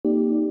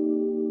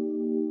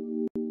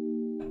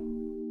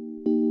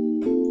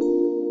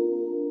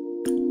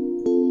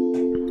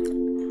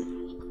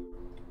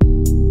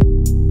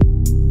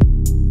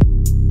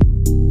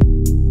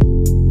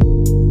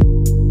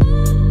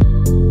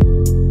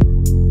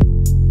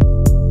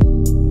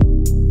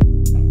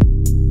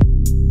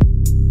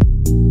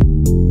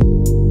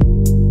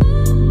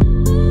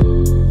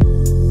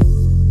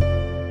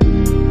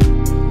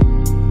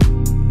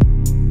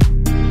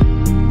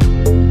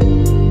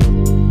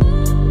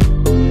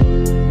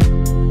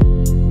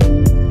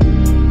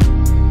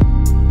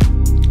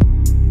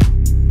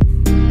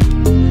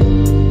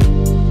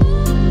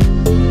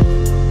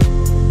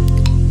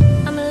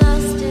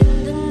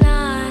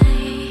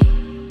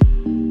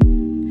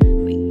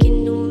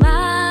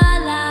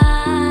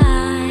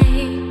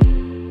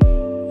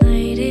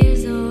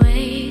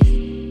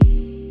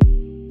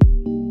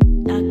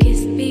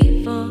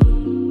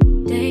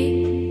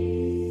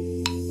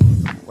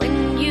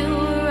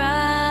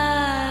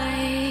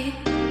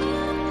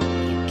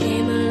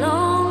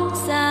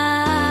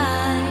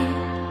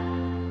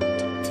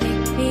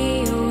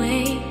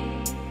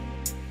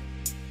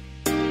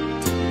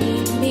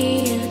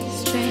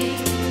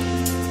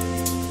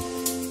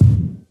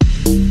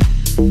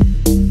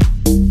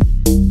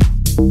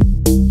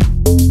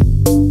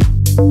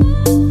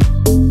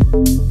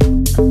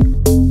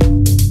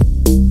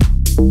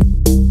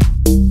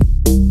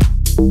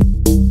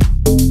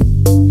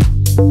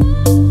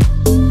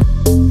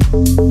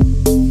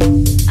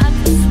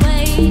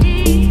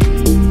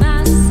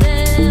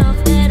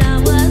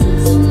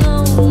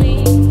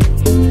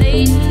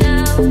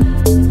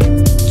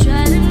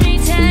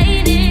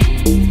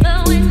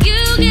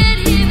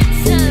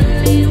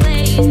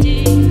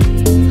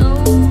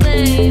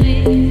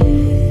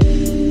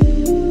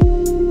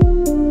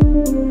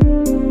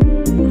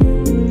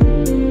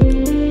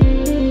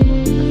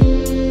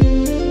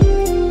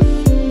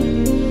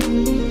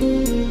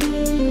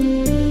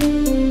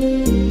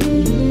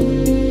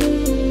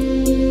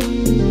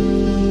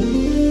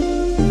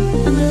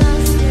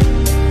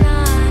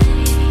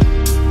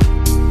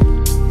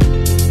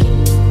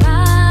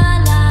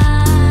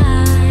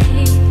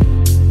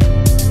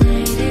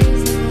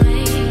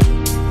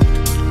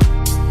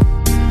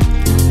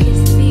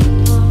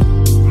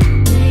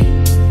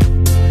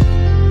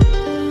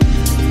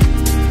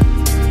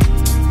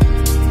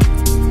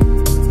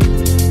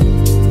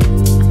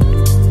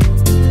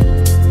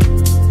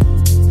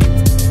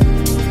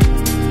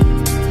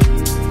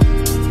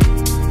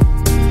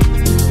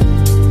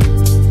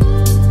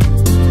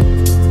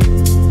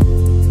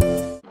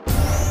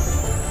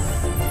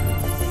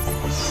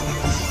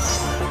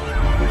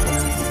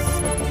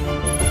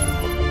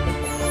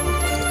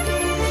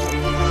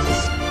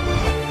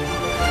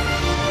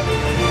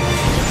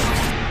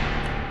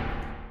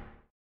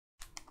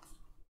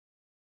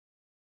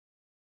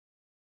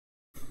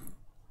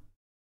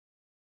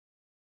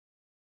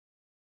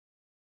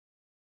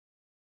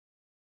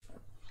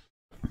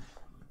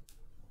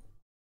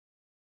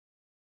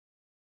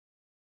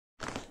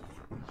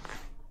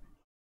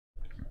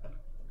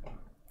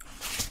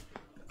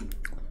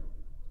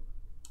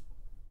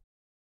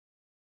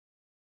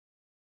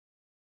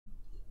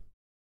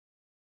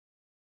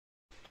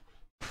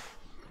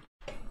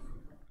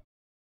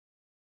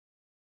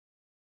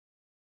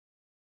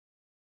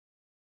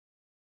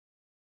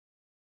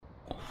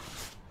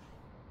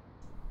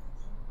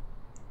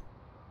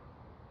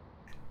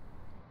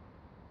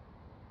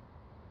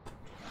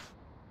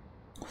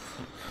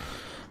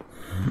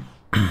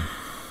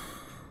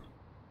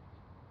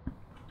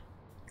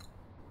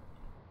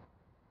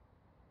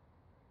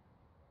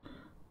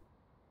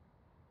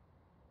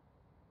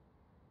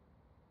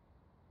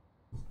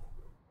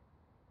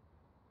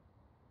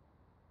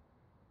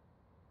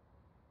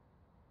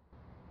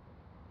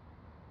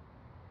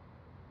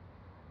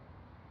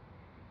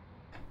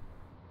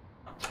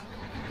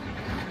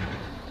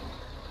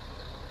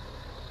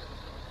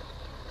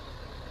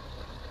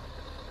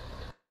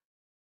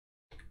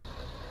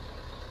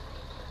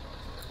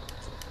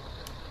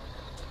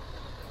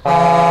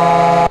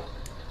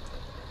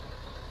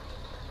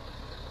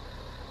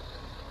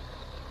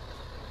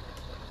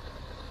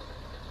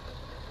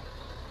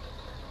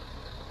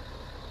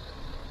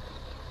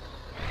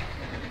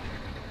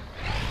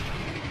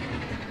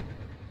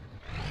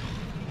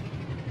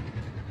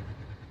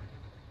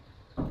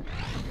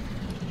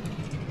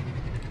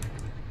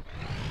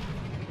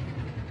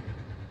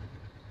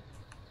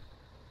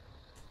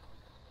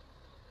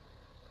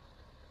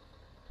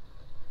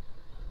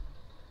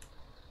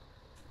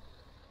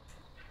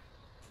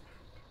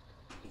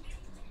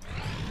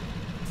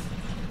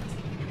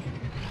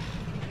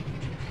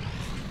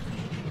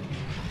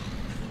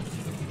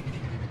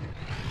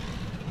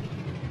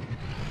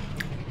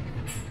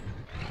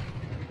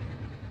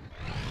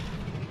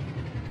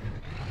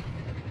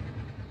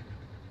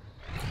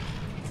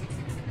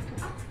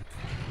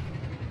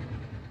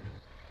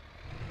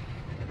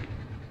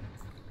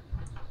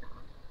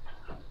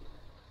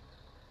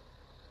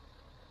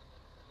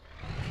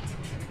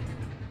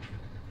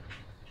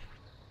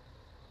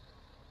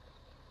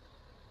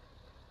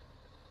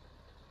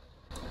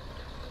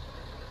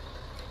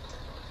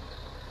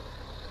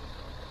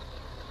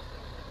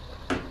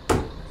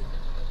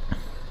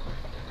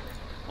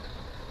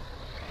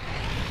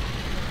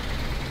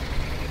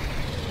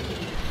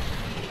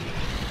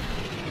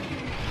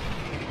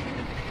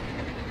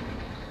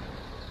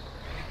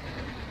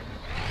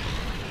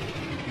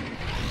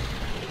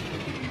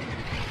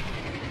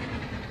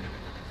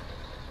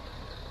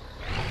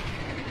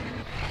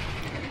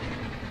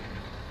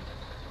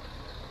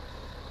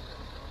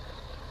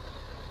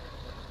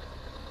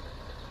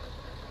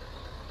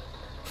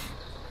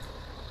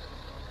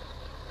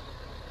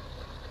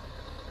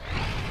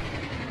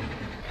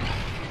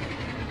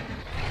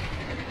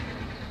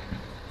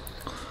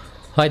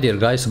Hi there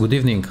guys, good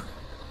evening.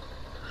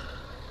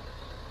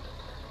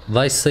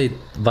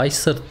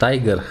 Weiser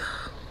Tiger.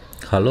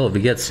 Hello,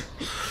 wie geht's?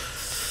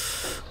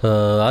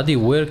 Adi,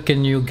 where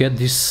can you get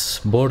this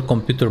board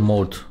computer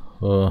mode?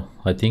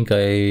 I think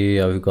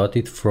I've got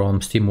it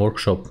from Steam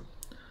Workshop.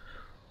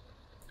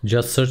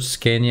 Just search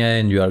Scania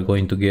and you are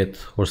going to get,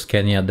 or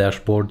Scania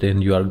dashboard,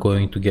 and you are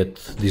going to get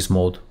this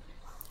mode.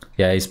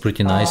 Yeah, it's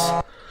pretty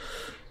nice.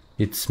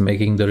 It's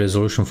making the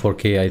resolution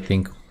 4K, I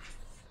think.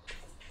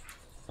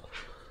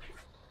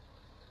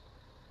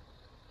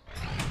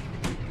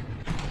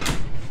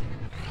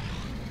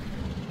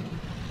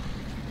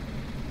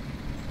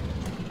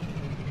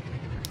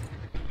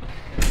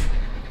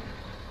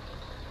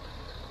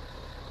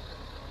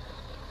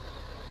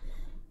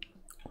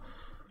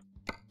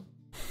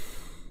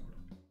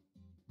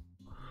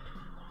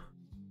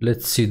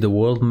 Let's see the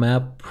world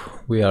map.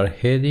 We are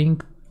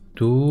heading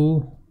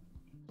to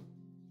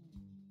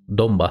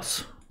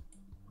Donbass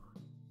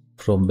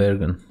from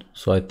Bergen.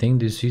 So I think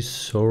this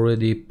is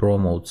already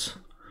ProMods.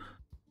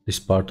 This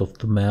part of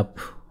the map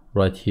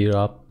right here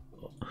up.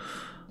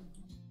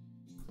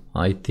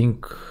 I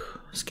think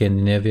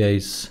Scandinavia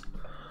is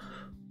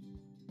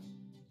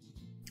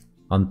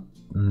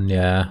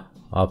yeah,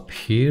 up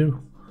here.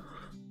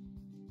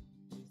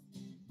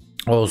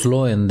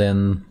 Oslo, and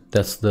then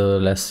that's the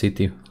last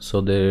city.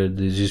 So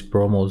this is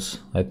ProMods,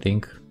 I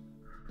think.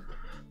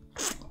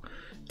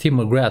 Tim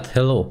McGrath,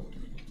 hello.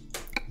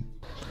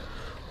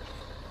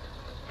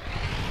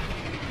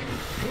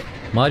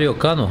 Mario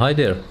Kano, hi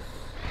there.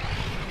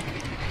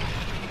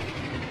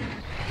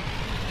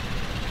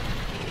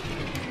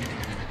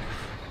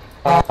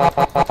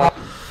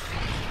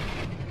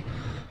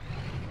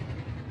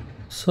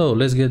 So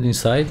let's get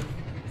inside.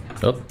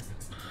 Oh,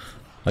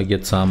 I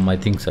get some. I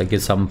think I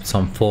get some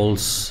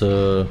false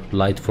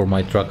light for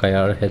my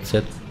TrackIR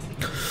headset.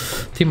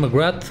 Tim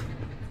McGrath,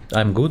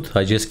 I'm good.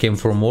 I just came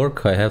from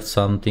work. I had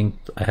something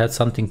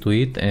to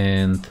eat,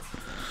 and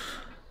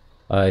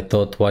I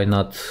thought, why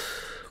not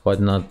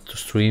to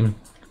stream?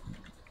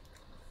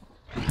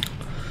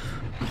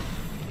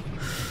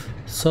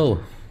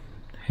 So,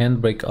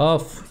 handbrake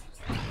off.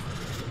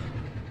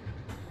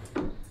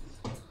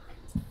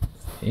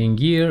 In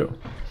gear.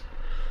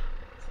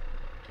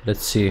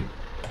 Let's see.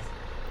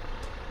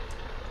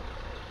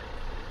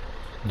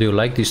 Do you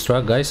like this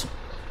truck, guys?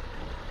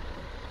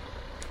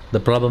 The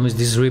problem is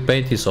this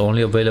repaint is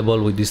only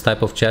available with this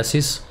type of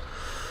chassis.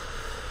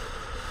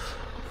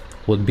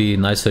 Would be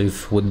nicer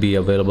if it would be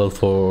available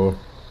for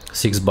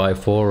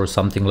 6x4 or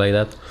something like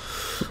that.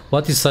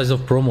 What is size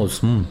of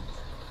ProMods?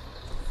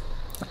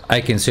 I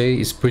can say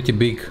it's pretty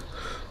big.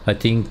 I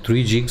think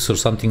 3 gigs or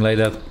something like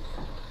that.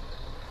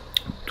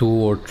 2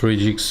 or 3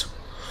 gigs.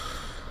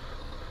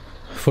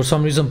 For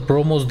some reason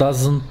ProMods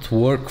doesn't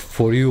work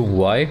for you.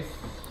 Why?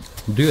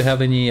 Do you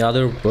have any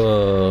other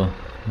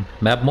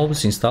map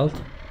modes installed?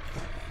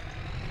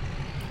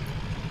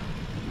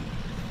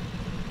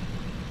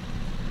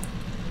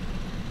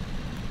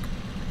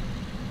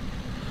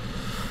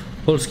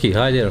 Polski,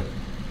 hi there.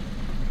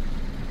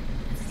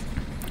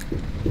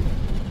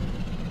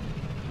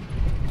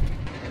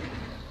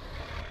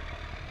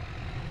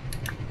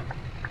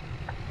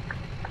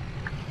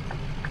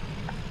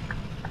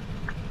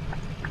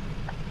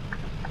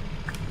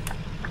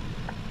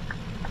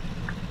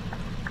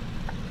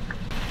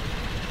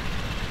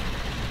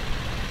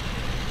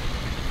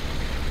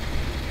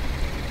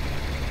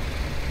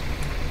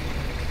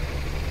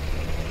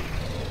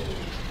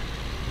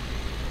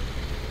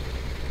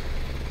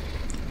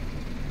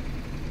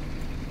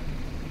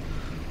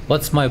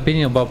 What's my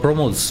opinion about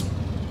ProMods?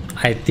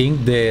 I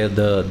think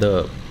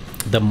the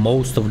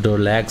most of the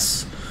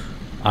lags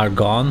are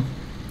gone.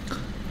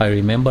 I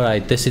remember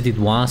I tested it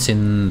once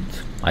in,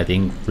 I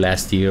think,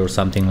 last year or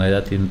something like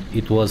that.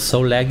 It was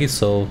so laggy,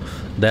 so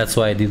that's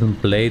why I didn't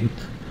play it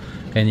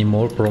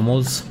anymore,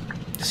 ProMods,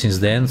 since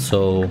then.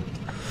 So,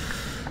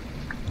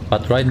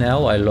 but right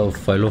now I love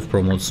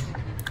ProMods.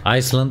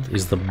 Iceland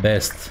is the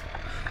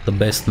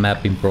best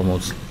map in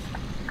ProMods.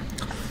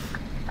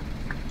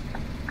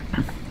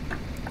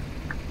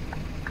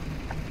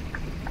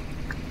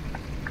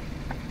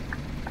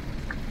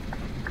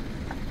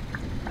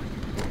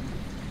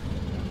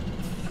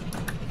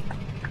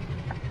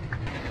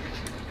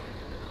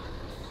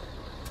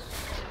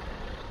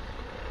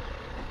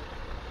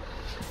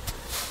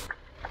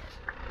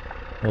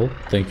 Oh,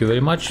 thank you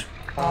very much.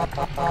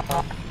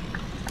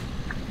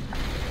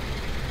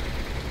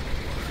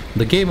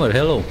 The gamer,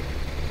 hello.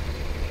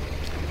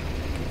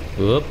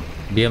 Oop,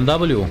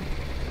 BMW.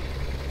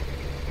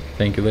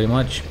 Thank you very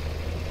much.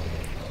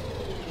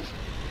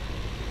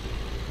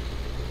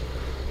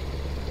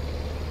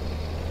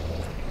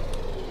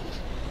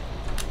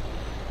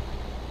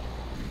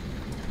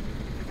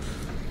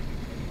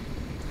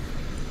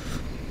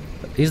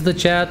 Is the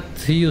chat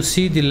you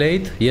see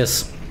delayed?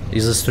 Yes,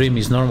 is the stream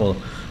is normal.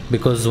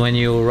 Because when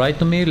you write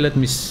to me, let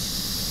me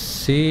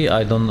see,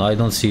 I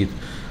don't see it.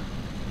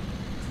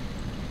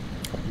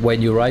 When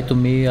you write to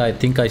me, I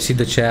think I see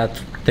the chat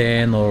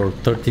 10 or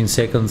 13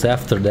 seconds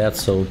after that,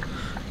 so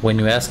when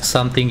you ask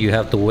something you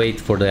have to wait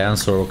for the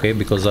answer, okay?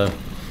 Because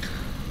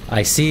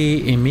I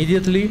see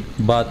immediately,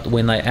 but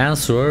when I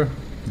answer,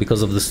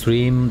 because of the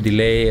stream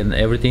delay and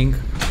everything,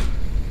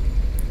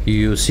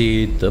 you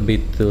see it a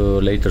bit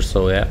later.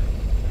 So yeah,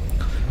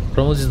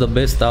 ProMods is the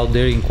best out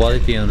there in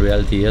quality and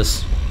reality,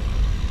 yes.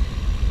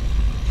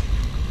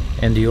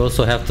 And you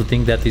also have to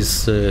think that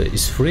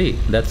is free.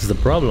 That is the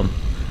problem.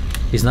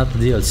 It's not a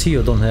DLC,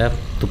 you don't have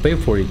to pay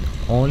for it.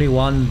 Only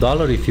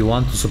 $1 if you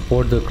want to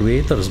support the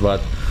creators,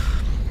 but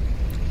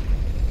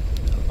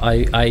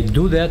I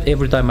do that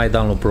every time I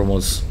download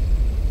ProMods.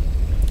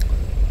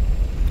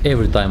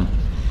 Every time.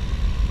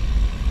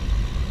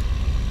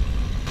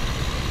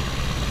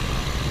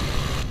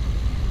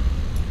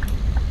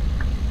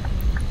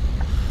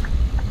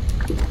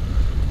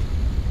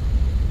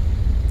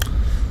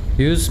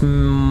 Use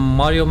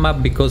Mario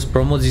Map because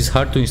ProMods is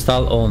hard to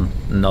install on.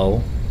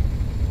 No.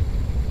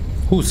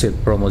 Who said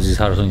ProMods is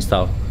hard to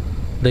install?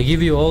 They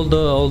give you all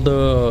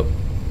the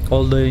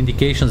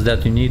indications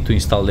that you need to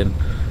install them.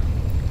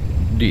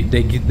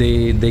 They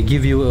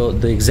give you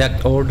the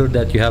exact order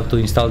that you have to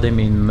install them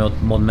in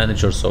Mod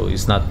Manager, so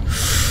it's not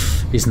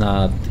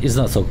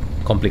so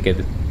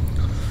complicated.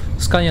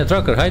 Scania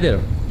Tracker, hi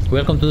there.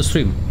 Welcome to the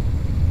stream.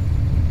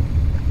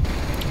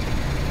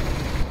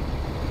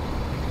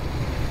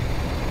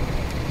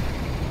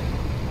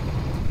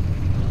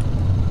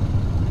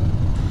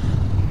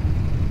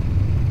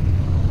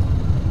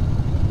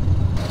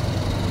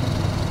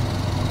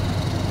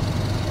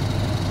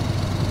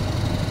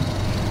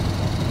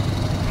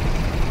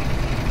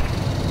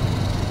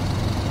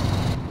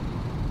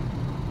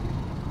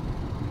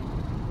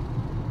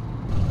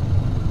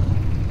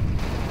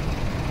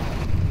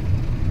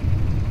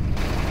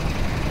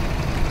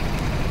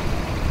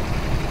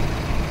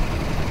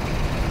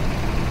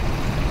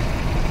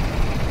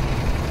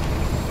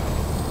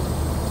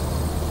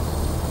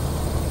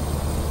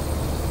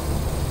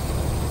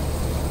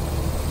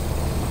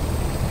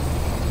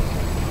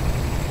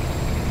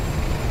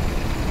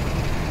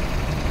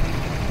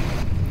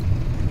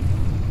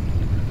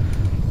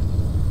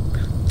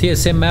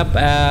 TSM map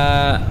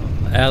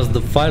as the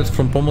files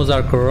from ProMods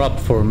are corrupt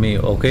for me.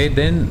 Okay,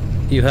 then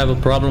you have a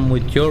problem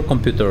with your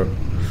computer.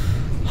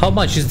 How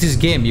much is this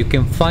game? You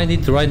can find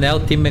it right now,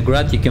 Team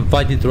McGrath, you can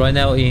find it right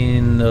now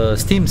in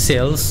Steam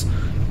sales,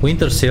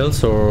 winter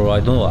sales, or I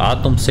don't know,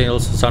 autumn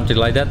sales, something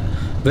like that.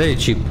 Very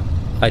cheap.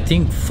 I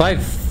think 5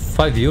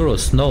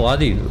 euros. No,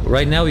 Adi,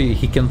 right now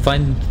he can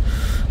find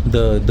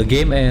the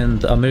game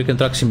and American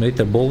Truck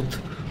Simulator both.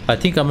 I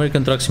think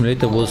American Truck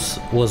Simulator was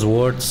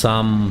worth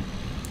some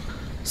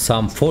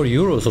 4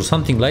 euros or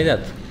something like that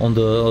on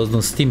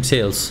the Steam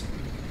sales.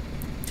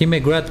 Team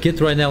McGrath, get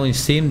right now in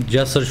Steam,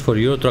 just search for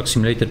Euro Truck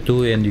Simulator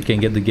 2 and you can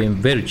get the game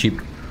very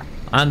cheap,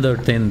 under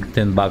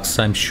 10 bucks,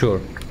 I'm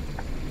sure.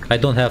 I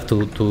don't have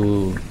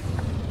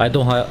I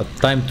don't have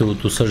time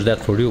to search that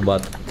for you,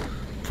 but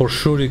for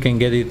sure you can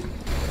get it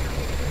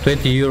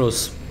 20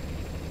 euros.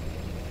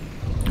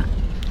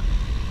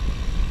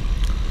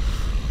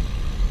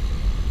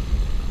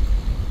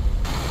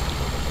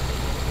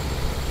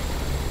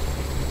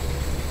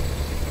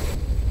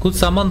 Could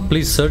someone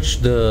please search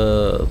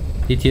the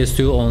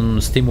ETS2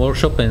 on Steam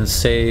Workshop and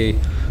say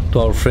to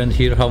our friend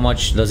here how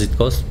much does it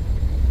cost?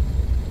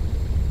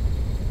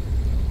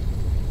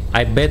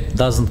 I bet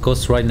doesn't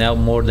cost right now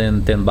more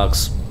than 10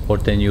 bucks or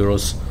 10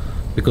 euros,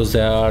 because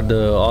there are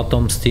the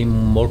autumn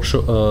Steam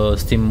Workshop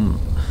Steam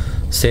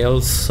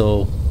sales,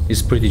 so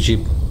it's pretty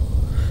cheap.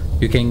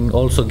 You can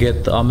also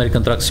get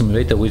American Truck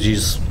Simulator, which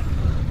is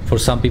for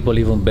some people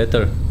even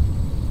better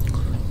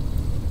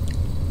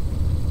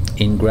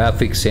in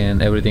graphics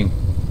and everything.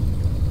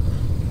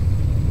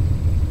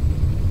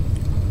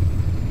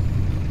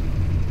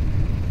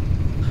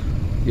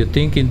 You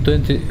think in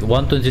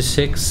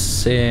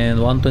 126 and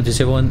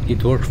 127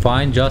 it worked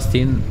fine, just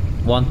in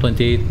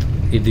 128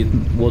 it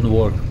won't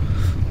work.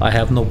 I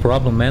have no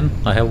problem, man.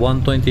 I have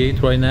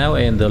 128 right now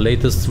and the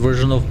latest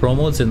version of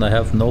ProMods, and I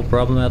have no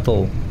problem at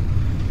all.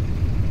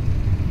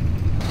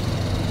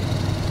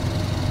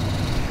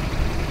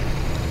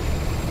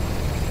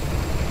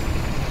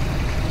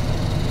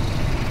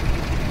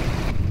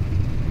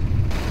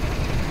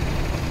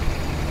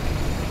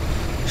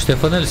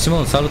 Ștefanel,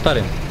 Simon,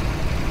 salutare!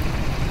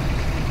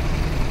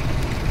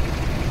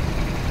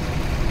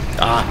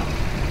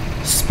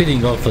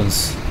 Speeding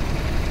offense.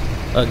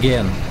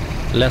 Again.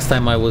 Last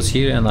time I was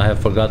here and I have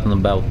forgotten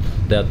about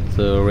that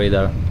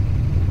radar.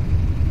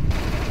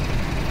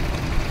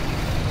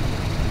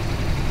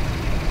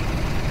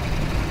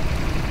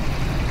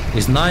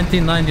 Is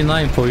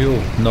 1999 for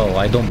you? No,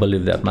 I don't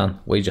believe that, man.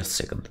 Wait just a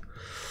second.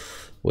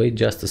 Wait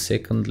just a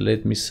second,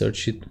 let me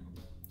search it.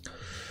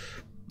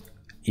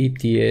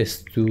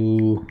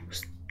 ETS2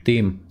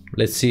 Steam.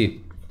 Let's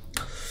see.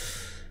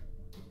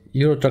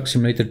 Euro Truck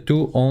Simulator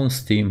 2 on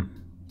Steam.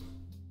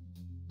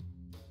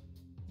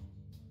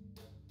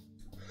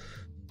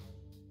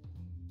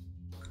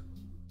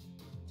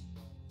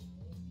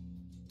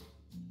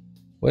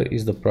 Where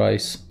is the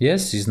price?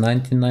 Yes, it's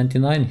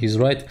 1999. He's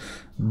right,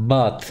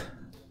 but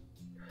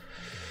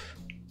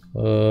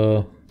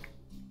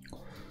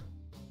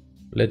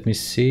Let me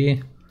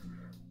see.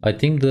 I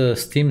think the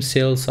Steam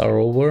sales are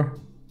over.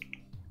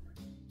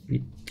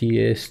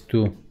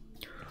 ETS2.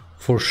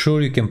 For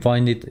sure you can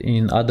find it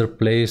in other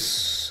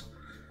place.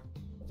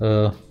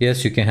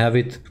 Yes, you can have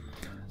it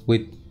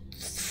with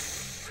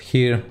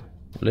here.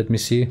 Let me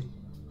see.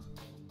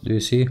 Do you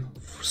see?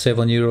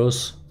 7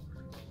 euros.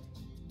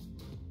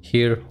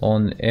 Here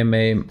on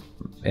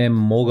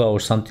Moga or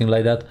something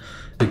like that.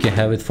 You can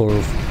have it for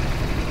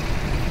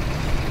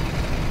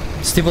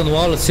Stephen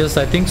Wallace. Yes,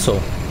 I think so.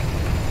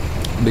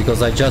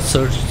 Because I just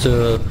searched,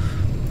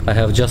 I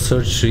have just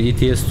searched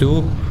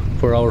ETS2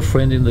 for our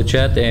friend in the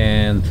chat,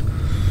 and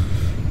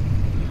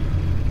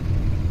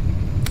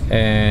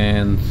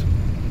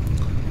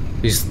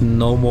it's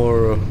no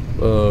more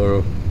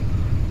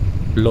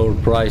lower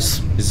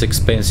price. It's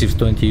expensive,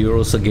 20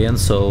 euros again.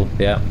 So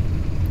yeah,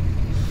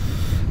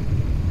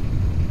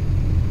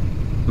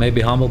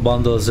 maybe Humble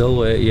Bundle as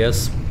well.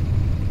 Yes.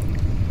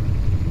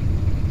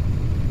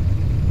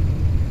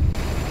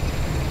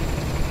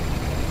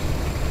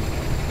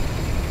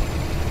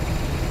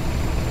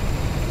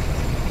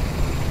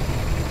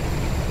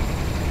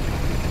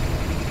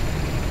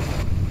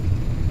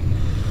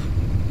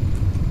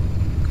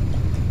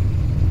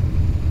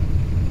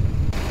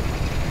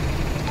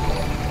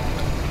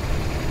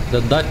 The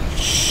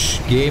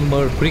Dutch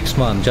gamer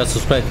Kriksman just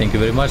subscribed. Thank you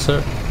very much,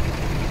 sir.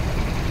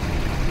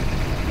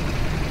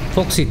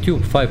 Foxy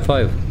Tube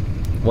 55.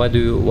 Why do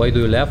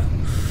you laugh?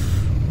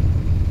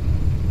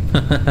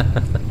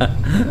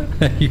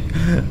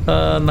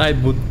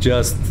 Nightboot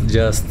just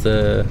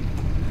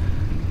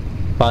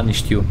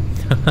punished you.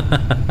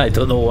 I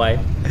don't know why.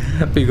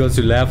 Because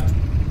you laughed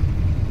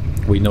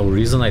with no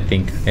reason, I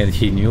think, and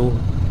he knew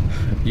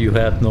you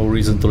had no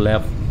reason to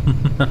laugh.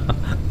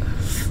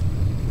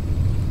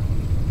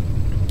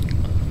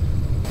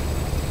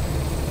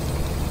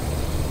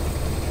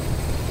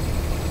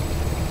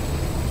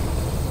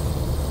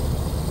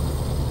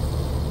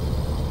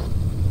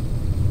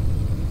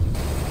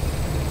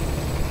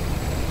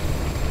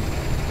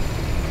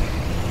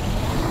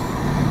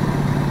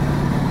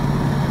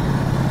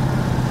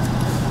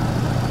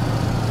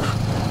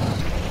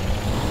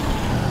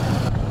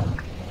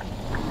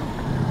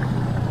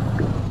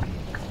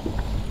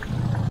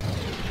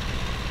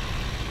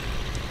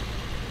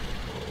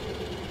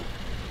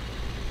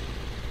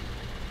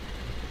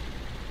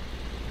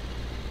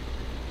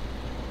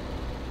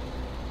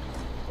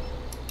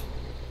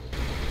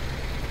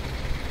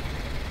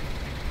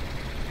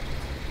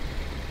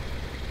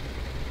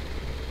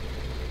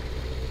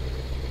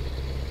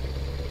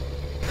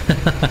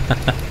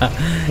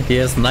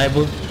 Yes,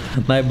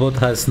 Nightbot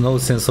has no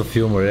sense of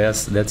humor.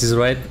 Yes, that is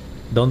right.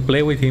 Don't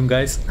play with him,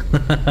 guys.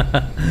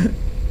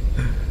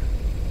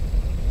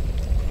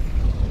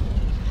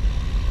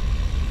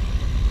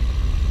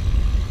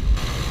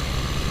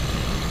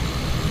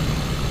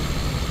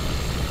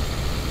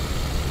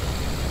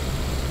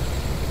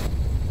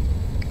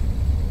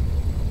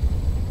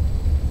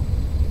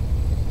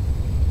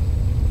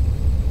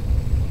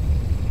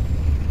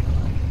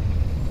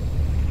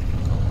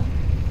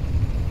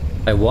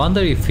 I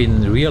wonder if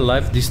in real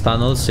life these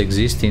tunnels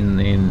exist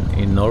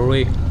in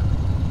Norway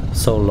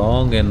so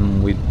long,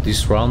 and with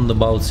these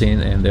roundabouts in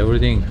and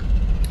everything.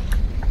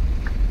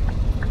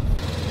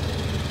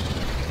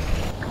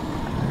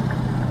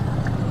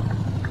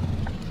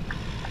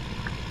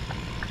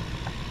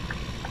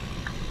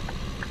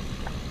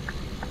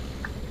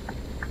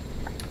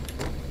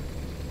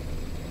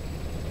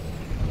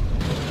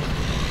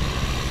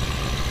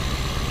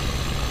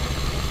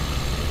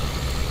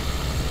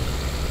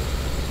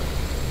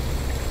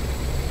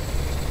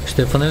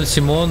 Stefanel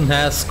Simon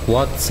asks,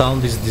 what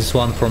sound is this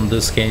one from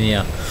the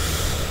Scania?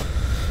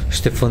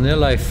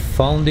 Stefanel, I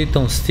found it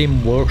on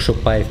Steam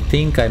Workshop, I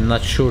think. I'm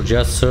not sure.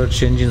 Just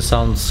search engine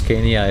sound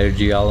Scania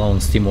RJL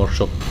on Steam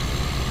Workshop.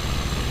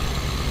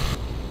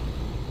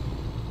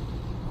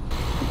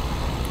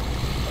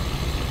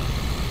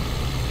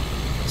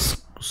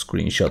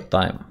 Screenshot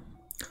time.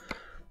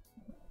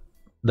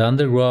 The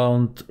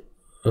underground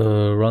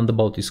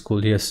roundabout is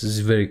cool. Yes, it's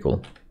very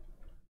cool.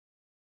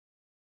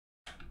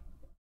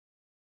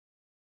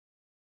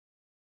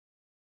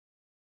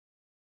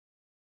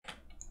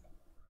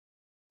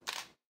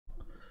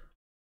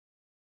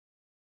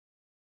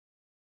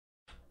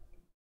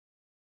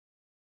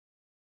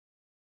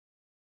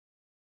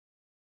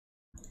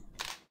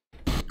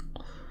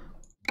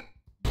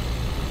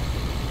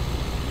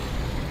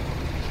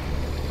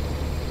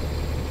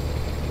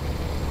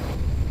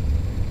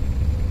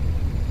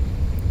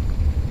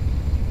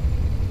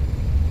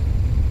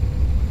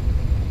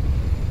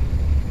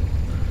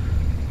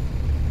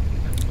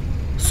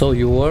 So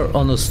you were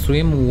on a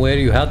stream where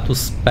you had to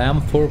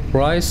spam for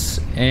price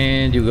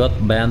and you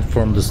got banned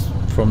from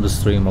the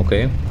stream,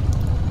 okay?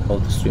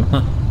 Of the stream.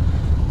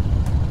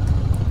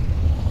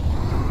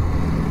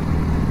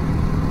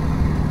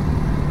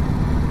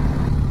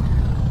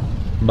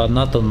 But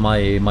not on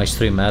my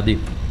stream, Addy.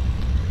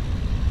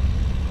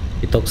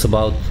 He talks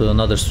about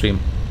another stream.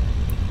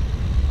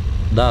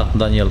 Da,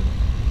 Daniel.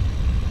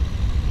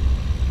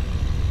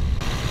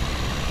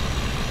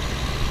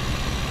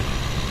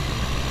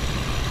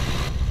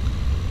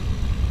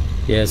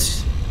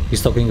 Yes,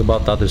 he's talking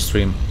about other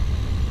stream.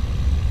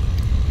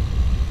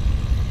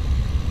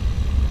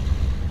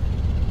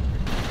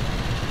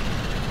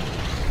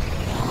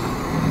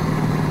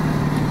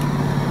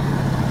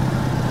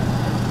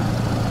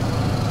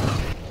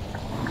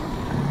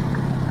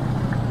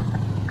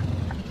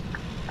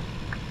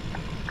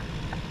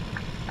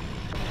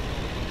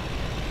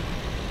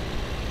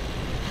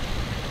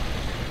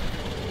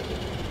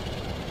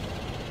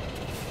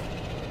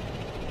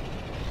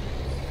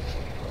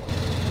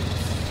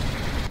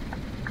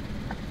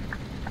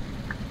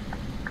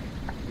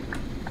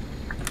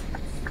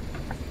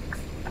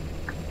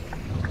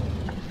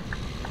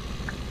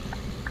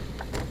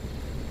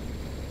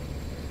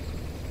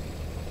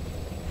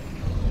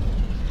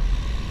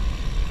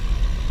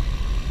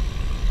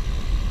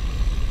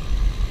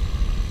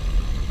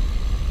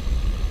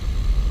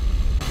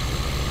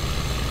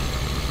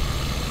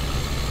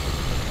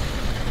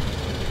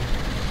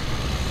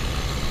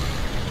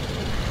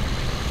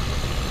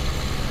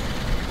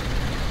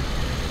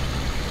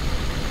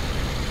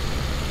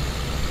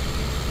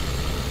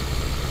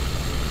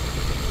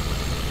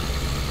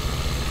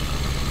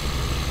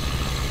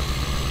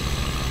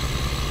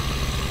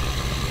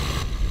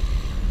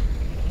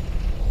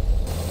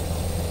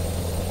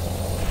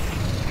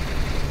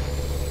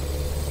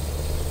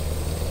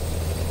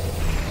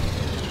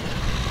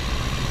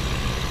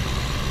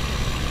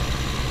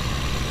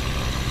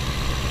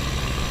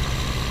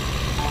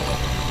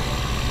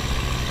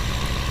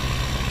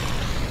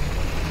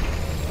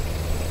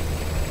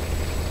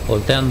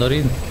 Oltean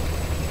Dorin,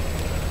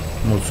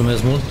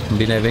 mulțumesc mult,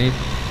 bine ai venit.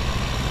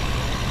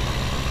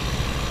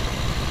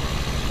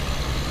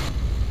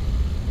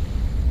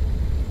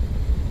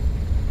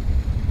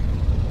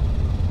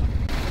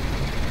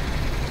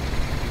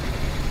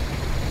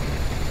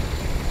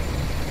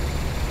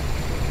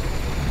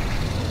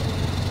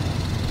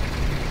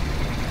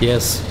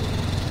 Yes,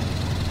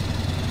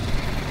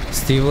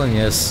 Steven,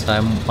 yes,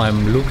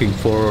 I'm looking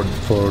forward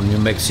for New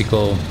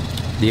Mexico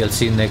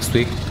DLC next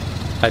week.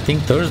 I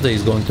think Thursday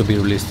is going to be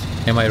released.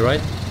 Am I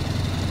right?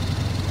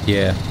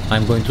 Yeah,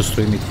 I'm going to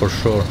stream it for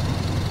sure.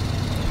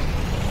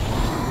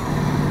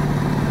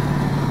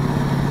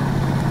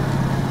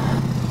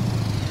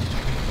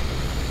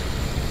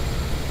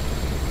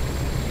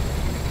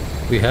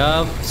 We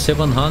have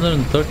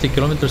 730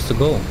 kilometers to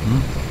go.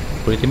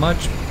 Pretty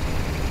much.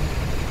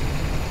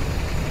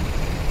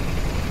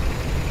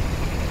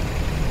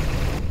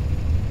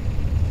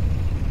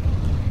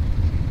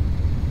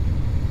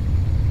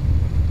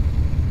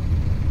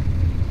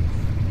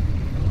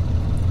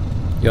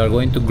 You are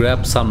going to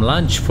grab some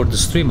lunch for the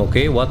stream,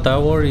 okay? What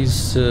hour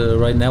is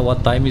right now?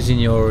 What time is in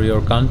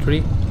your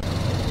country?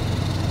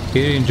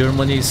 Here in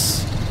Germany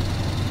is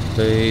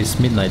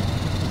midnight.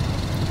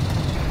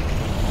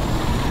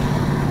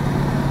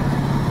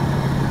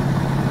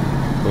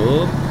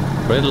 Oh,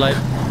 red light.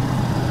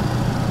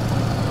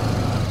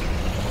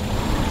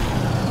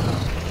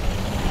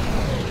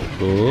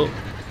 Oh.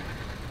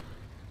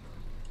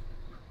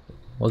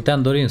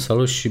 Oltean Dorin,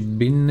 salut și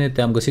bine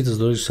te-am găsit, îți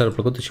doresc seară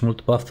plăcută și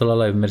multă baftă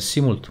la live.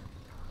 Mersi mult!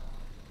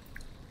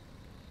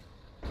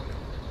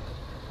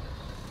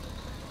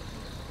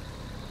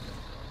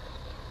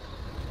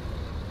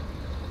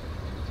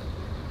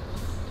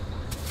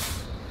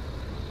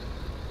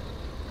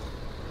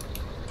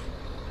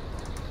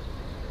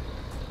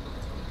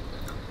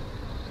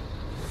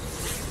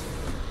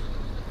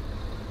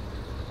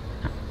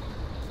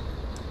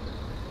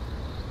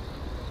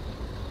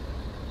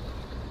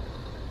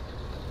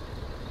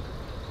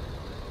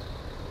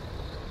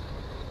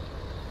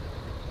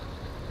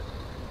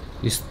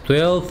 It's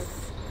 12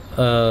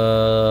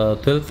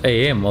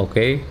 a.m.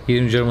 okay?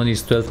 Here in Germany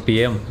it's 12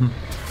 p.m.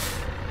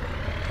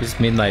 It's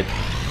midnight.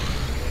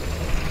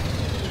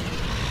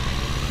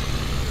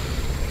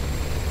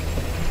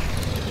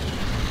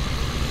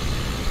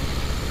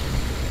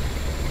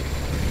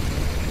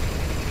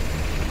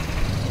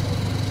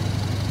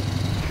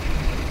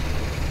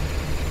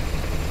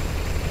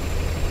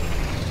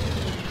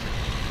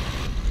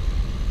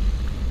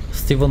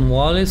 Stephen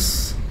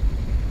Wallace,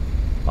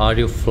 are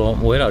you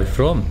from? Where are you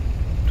from?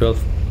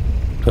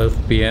 12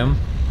 p.m.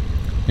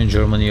 in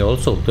Germany,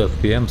 also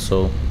 12 p.m.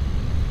 So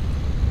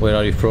where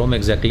are you from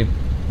exactly?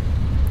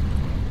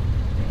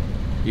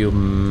 You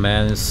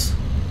mans.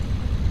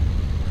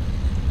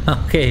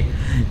 Okay,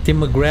 Tim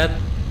McGrath,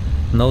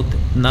 not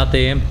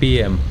AM,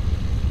 PM.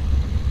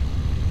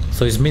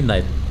 So it's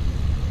midnight.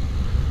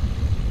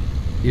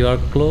 You are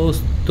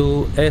close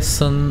to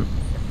Essen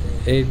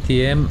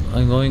ATM.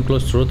 I'm going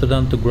close to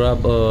Rotterdam to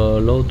grab a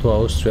load to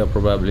Austria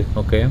probably.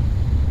 Okay.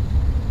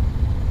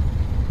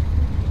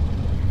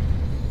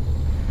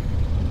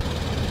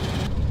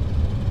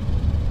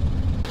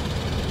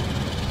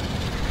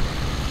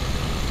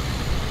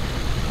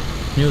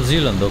 New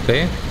Zealand,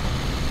 okay.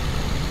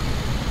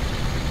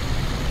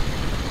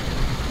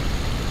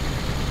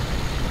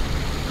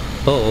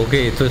 Oh,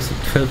 okay, it was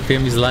 12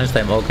 p.m. is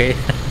lunchtime, okay.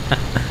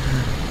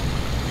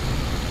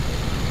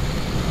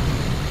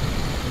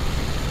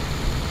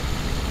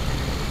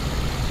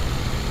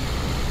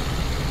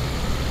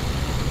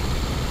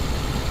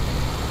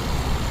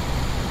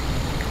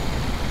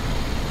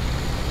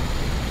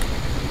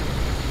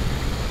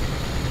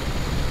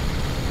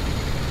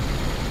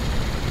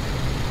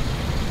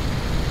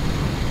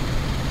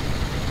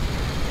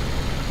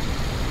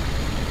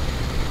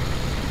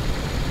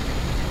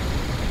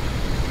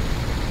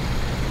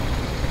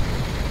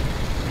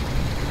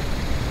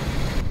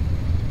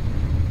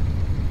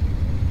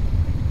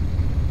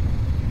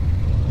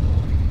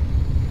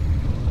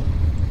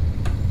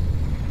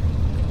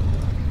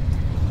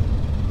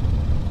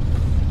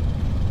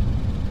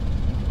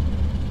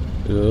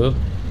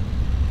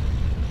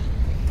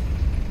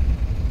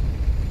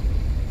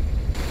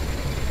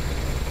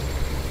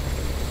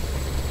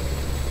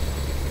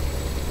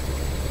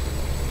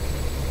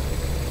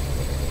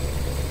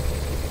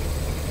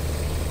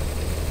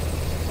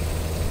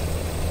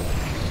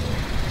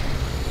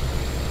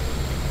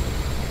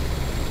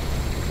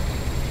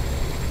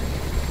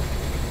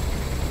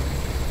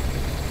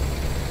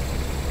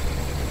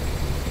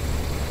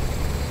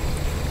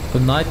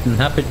 Good night and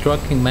happy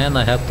trucking, man.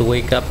 I have to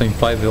wake up in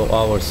 5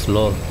 hours,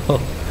 lol.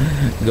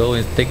 Go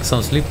and take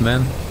some sleep,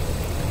 man.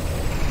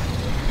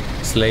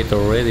 It's late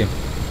already.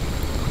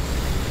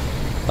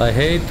 I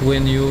hate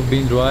when you've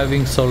been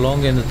driving so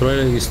long and the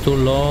trailer is too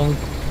long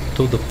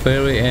to the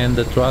ferry and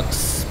the trucks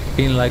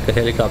spin like a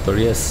helicopter.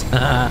 Yes.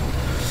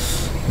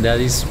 That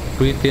is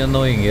pretty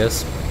annoying,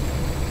 yes.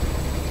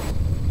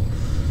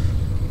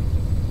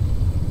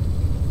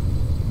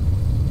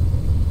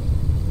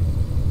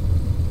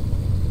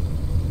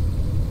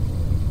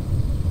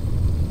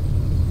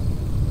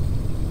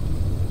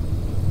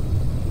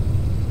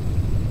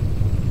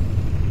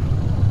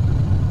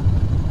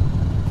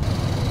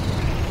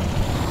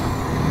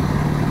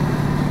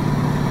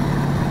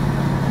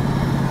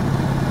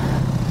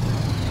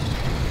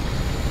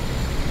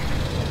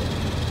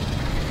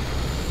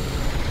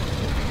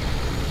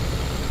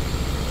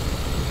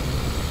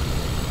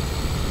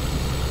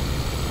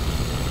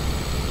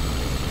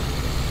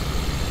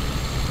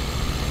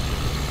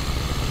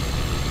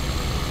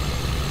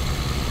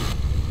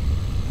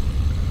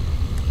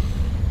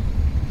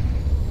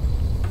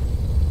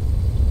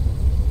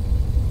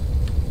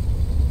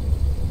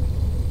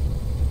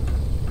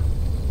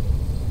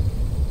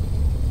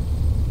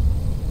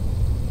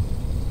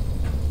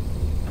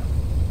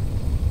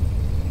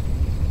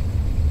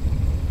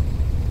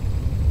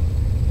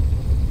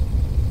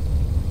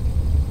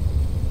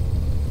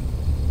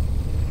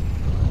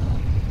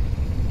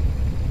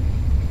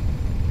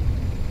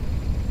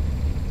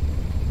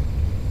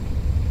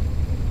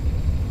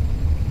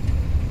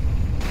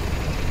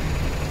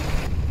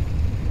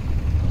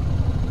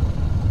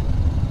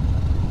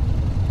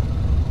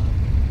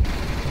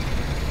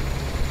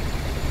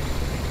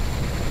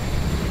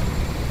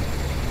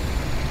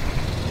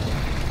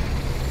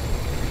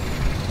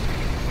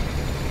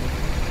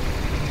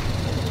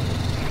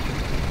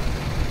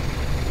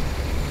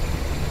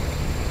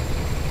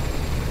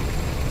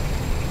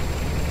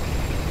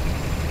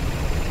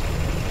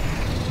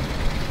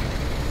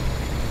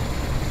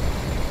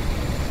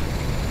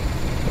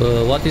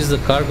 What is the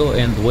cargo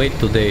and weight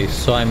today?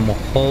 So I'm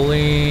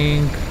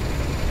hauling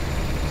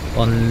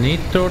on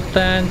nitro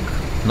tank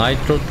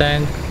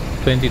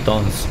 20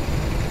 tons.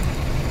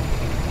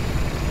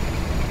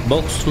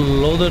 Box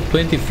loader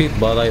 20 feet,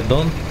 but I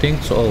don't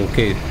think so. Oh,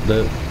 okay,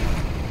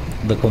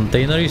 the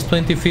container is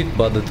 20 feet,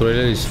 but the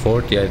trailer is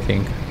 40, I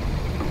think.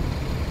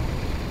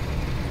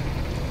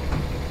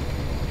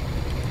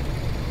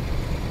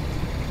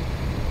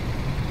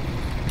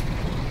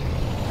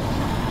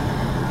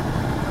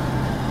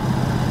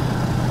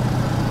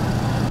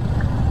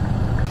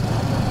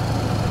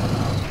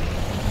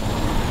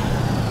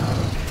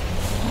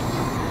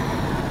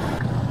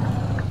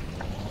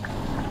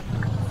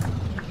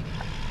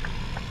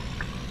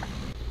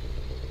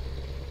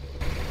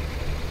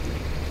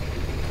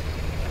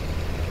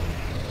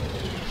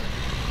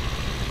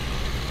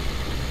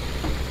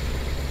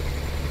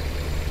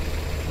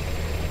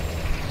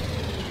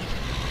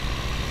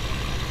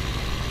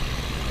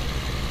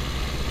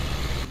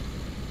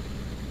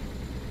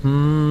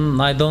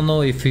 I don't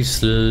know if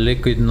it's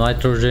liquid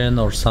nitrogen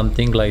or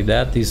something like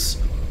that. It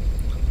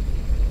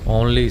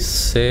only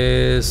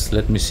says,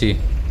 let me see,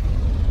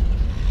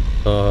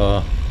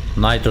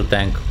 nitro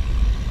tank,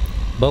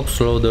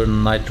 box loader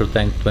nitro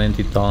tank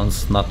 20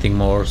 tons, nothing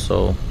more.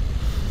 So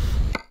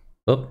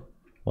oh,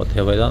 what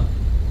have I done?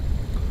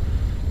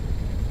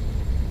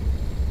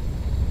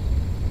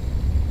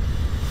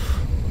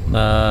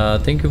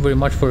 Thank you very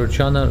much for your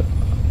channel.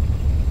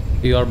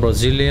 You are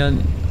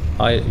Brazilian.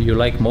 You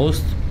like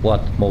most?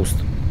 What most?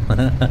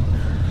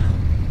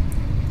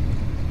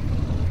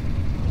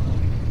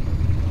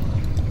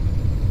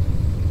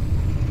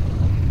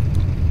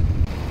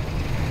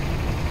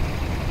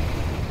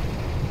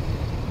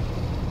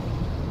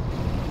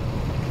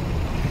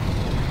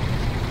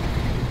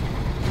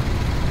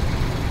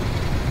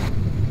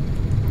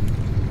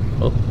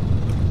 Oh.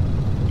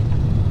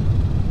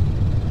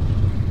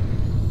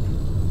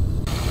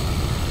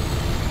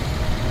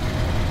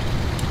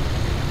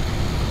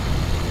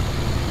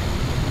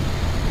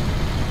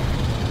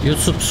 You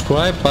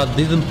subscribe but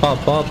didn't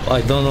pop up.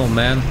 I don't know,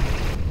 man.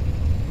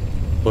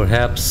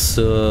 Perhaps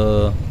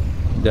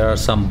there are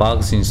some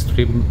bugs in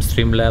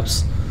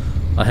Streamlabs.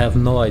 I have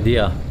no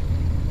idea.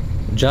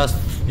 Just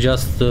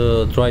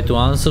try to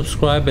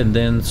unsubscribe and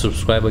then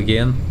subscribe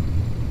again.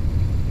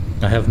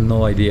 I have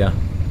no idea.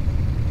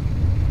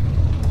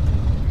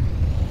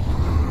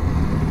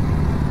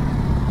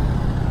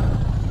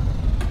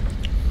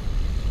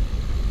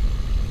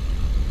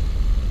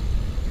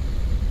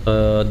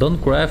 Don't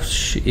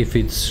crash if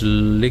it's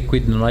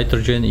liquid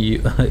nitrogen.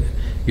 You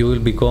will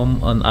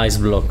become an ice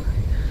block.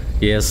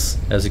 Yes,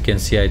 as you can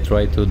see, I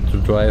try to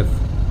drive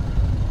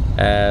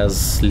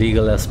as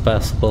legal as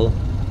possible.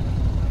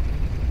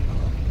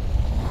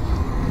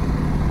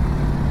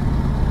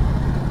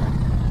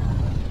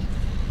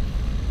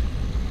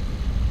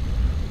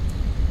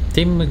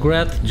 Team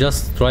McGrath,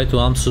 just try to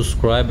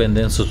unsubscribe and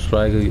then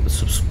subscribe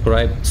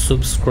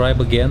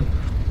again.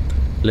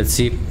 Let's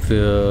see if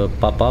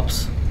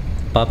pops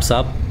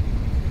up.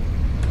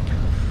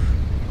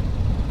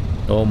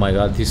 Oh my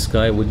god, this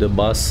guy with the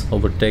bus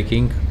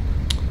overtaking.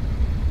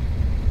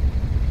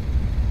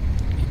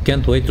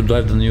 Can't wait to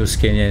drive the new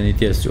Scania and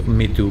ETS2.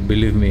 Me too,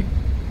 believe me.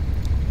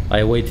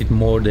 I waited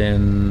more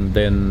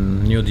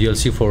than new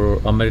DLC for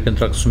American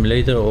Truck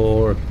Simulator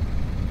or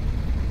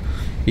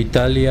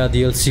Italia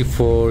DLC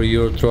for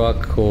Euro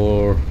Truck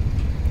or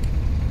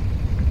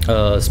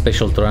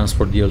Special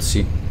Transport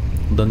DLC.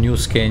 The new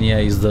Scania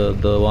is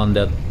the one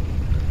that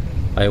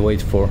I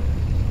wait for.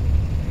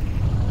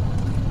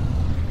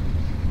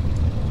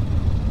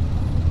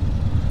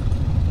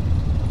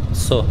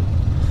 So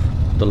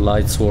the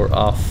lights were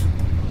off.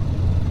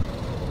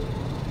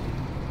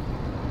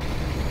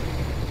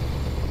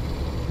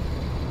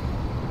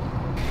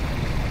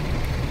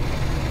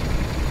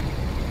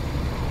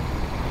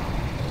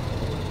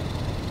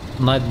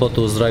 Nightbot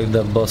was driving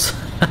that bus.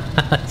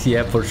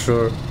 Yeah, for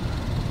sure.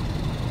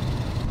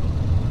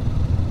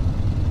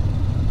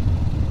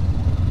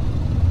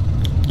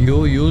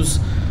 You use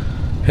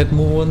head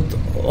movement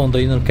on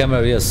the inner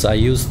camera? Yes, I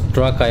use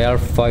TrackIR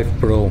 5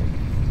 Pro.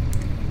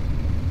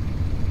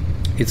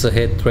 It's a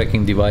head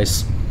tracking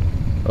device.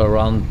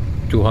 Around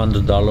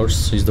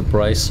 $200 is the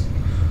price.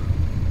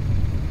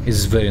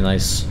 It's very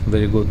nice,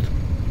 very good.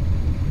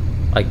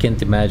 I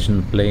can't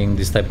imagine playing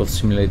this type of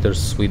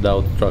simulators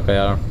without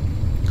TrackIR.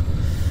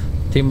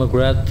 Team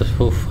McGrath,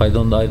 oof, I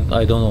don't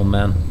know,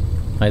 man.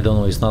 I don't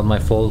know, it's not my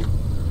fault.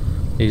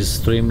 It's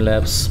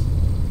Streamlabs,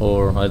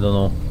 or I don't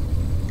know.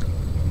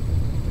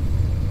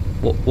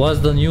 What's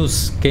the new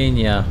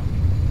Scania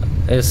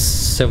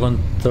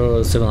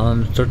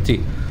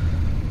S730?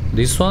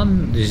 This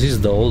one? This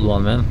is the old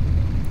one, man.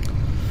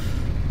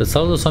 Te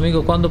saludos,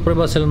 amigo. ¿Cuándo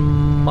pruebas el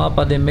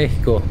mapa de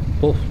México?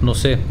 No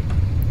sé.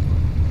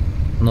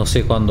 No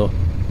sé cuándo.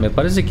 Me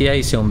parece que ya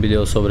hice un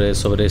video sobre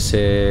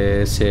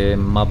ese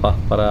mapa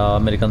para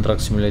American Truck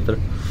Simulator.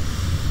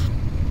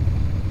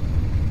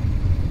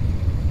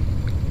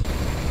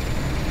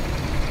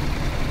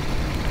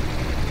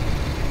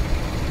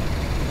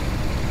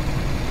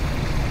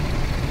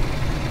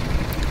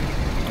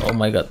 Oh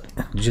my god,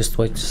 just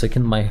wait a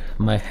second, my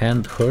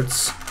hand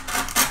hurts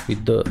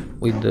with the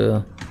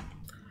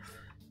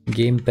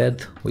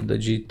gamepad, with the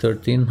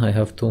G13. I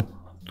have to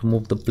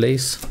move the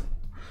place.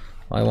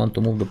 I want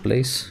to move the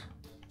place.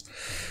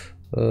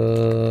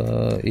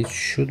 It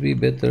should be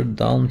better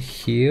down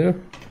here.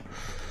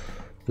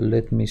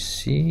 Let me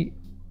see.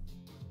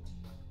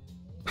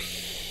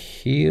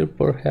 Here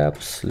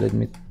perhaps.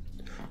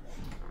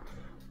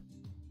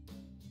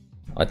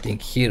 I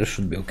think here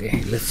should be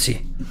okay. Let's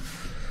see.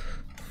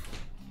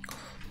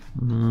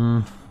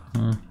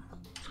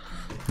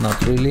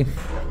 Not really.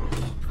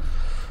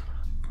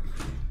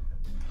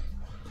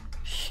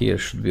 Here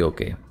should be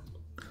okay.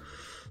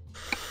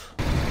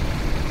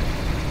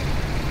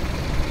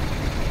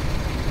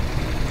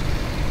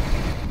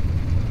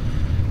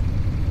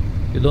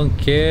 You don't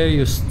care,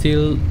 you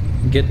still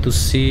get to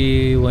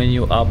see when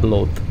you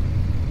upload.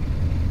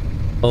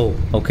 Oh,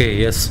 okay,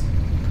 yes.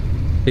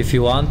 If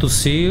you want to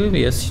see,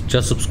 yes,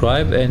 just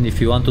subscribe, and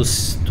if you want to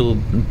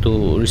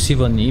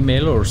receive an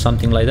email or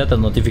something like that, a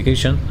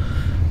notification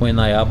when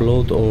I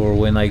upload or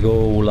when I go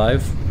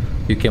live,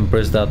 you can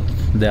press that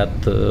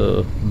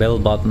bell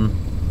button,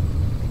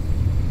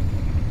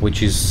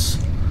 which is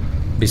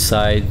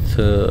beside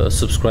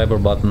subscriber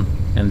button,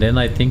 and then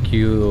I think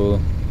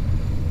you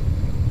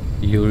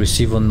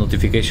receive a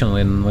notification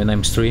when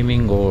I'm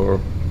streaming or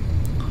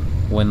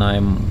when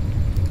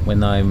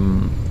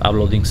I'm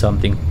uploading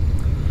something.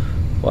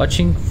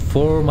 Watching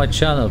for my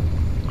channel,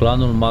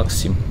 Clanul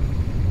Maxim.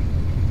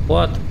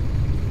 What?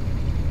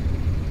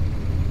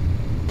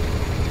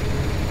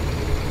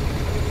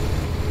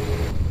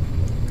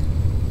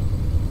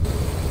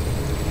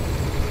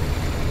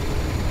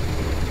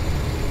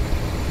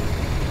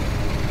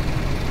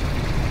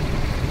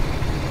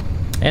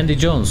 Andy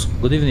Jones,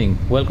 good evening,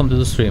 welcome to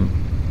the stream.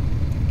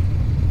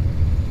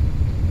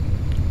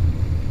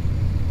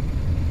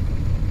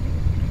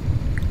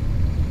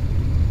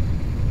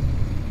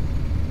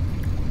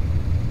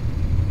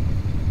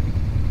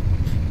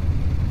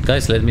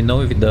 Guys, let me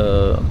know if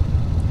the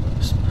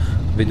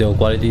video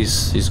quality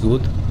is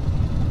good,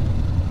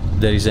 if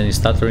there is any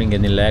stuttering,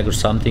 any lag or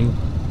something,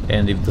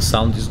 and if the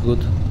sound is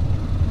good,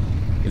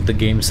 if the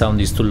game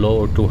sound is too low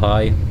or too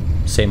high.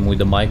 Same with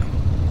the mic.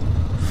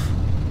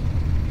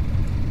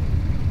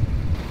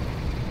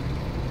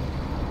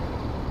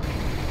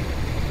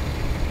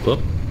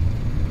 Whoop.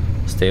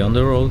 Stay on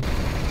the road.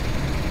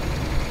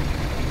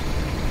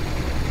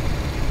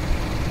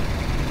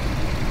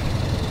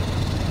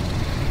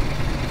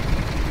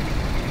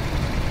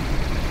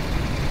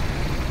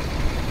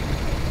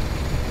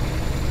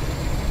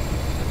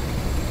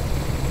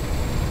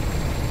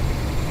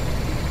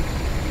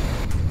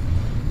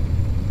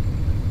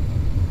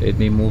 Let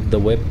me move the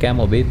webcam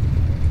a bit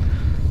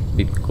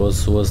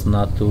because it was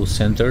not too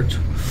centered.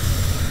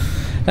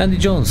 Andy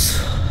Jones,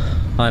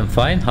 I'm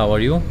fine, how are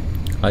you?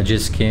 I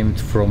just came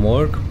from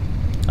work.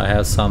 I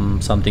had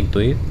something to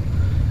eat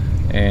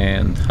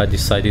and I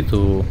decided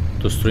to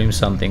stream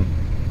something.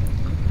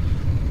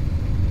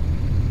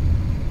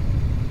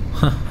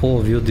 Who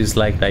of you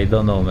disliked? I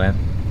don't know, man.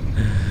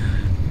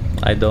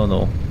 I don't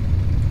know.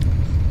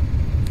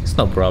 It's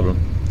no problem.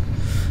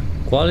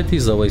 Quality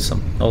is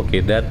awesome.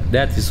 Okay,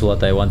 that is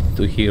what I wanted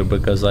to hear,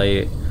 because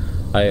I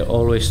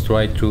always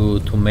try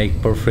to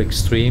make perfect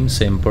streams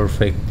and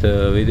perfect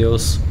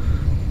videos,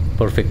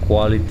 perfect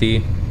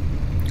quality.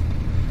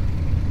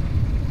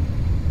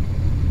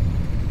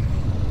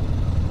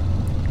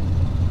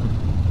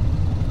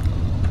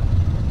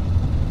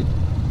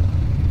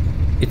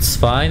 It's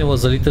fine. It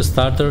was a little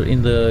stutter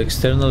in the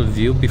external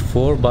view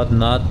before, but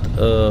not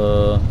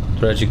a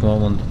tragic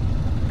moment.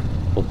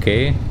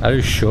 Okay, are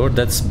you sure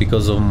that's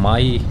because of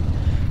my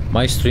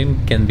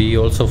stream? Can be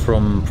also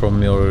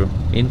from your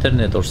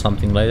internet or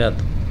something like that.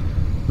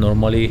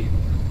 Normally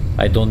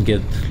I don't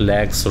get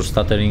lags or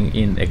stuttering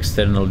in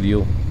external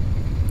view.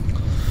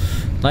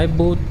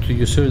 Nightboot,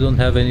 you sure don't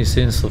have any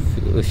sense of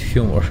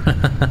humor.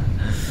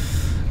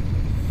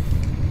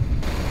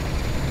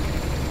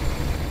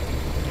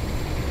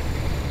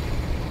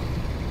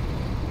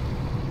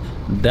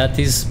 That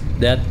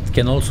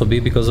can also be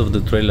because of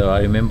the trailer. I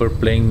remember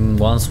playing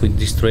once with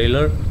this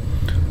trailer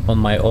on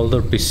my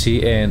older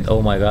PC, and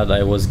oh my god,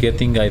 I was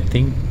getting, I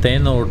think,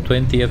 10 or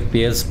 20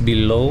 FPS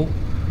below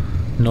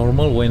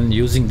normal when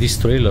using this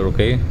trailer.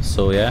 Okay,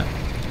 so yeah,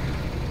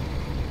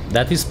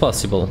 that is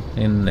possible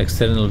in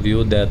external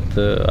view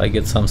that I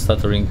get some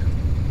stuttering.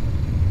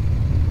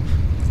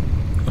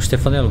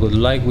 Stefanel, good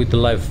luck with the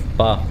live.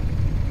 Pa,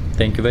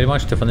 thank you very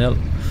much, Stefanel.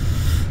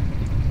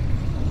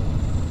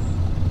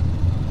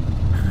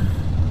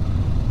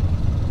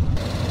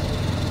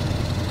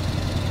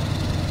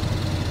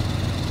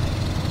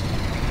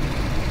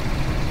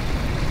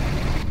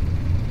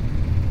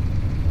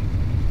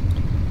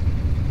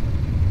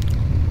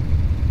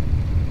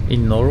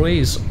 In Norway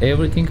is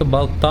everything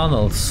about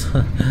tunnels,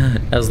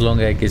 as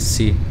long as I can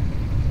see.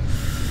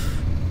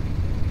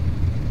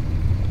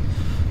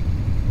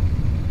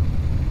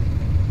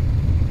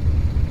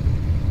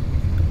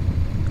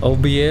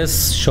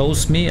 OBS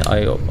shows me,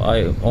 I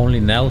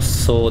only now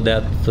saw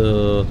that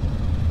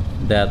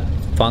that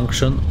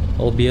function.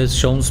 OBS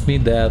shows me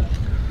that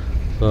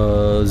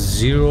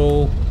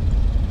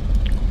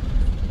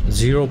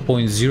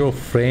 0.0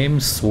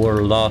 frames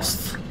were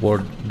lost,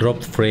 or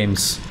dropped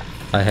frames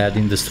I had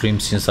in the stream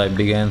since I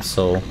began,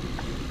 so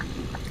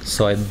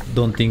I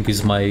don't think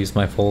it's my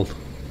fault.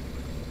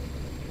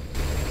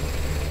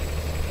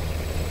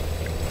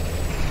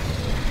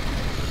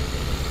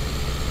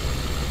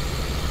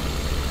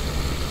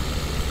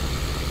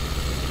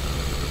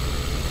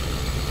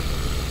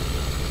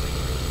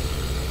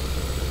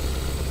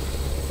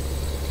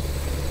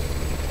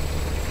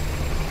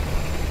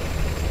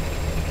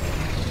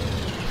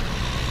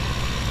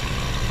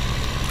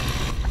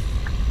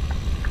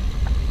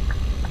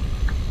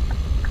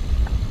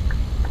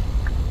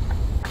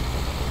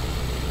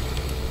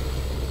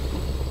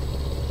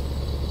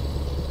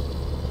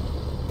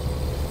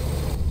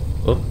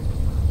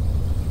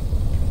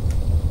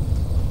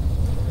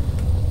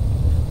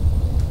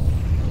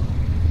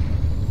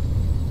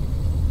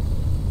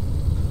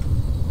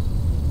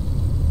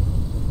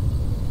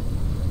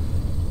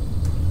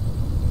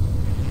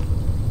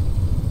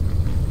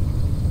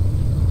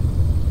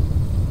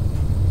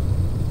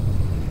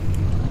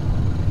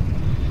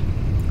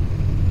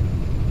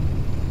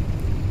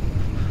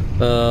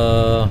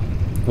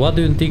 What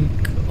do you think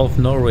of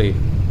Norway?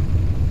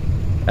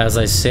 As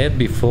I said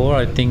before,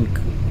 I think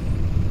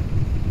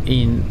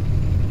in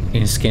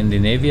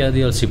Scandinavia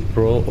DLC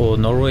Pro or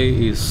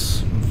Norway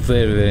is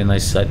very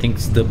nice. I think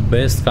it's the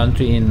best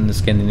country in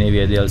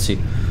Scandinavia DLC.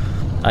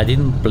 I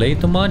didn't play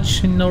too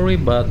much in Norway,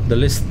 but the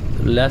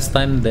last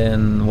time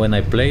then when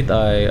I played,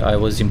 I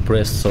was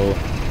impressed, so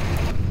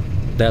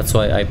that's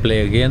why I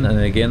play again and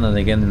again and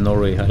again in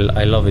Norway.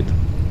 I love it.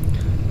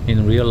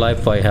 In real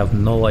life I have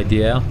no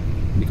idea,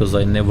 because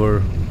I've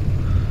never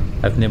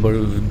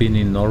been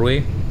in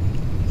Norway.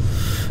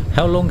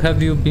 How long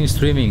have you been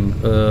streaming?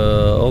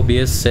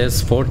 OBS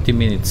says 40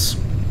 minutes.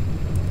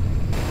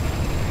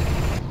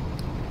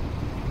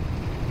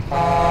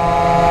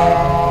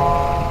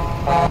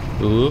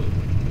 Oop.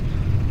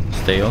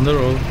 Stay on the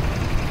road.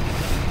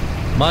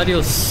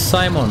 Mario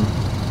Simon,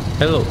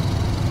 hello.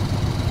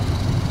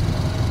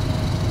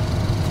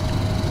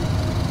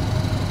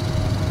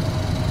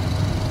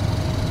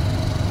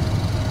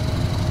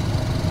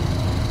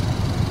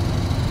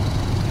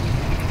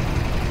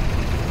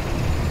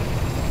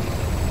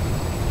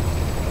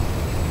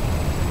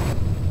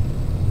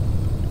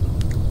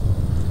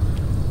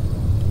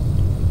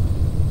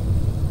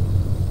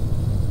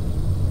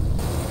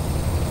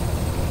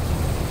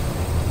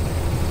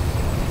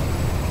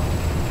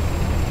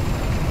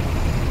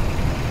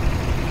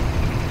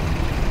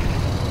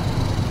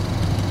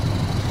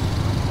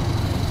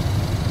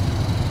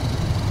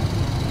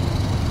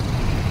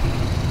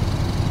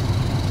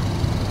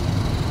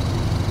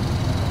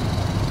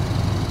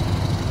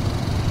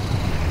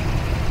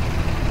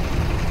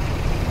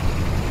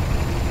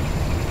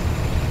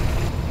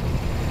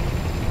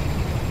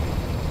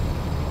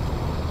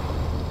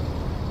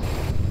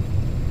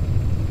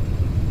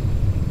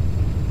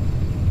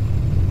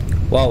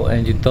 Wow,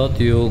 and you thought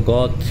you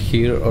got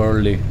here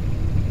early.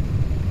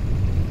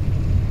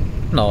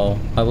 No,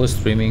 I was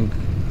streaming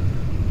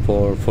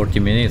for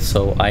 40 minutes,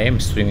 so I am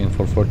streaming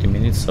for 40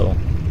 minutes, so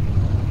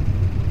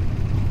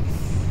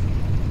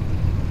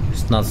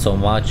it's not so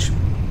much.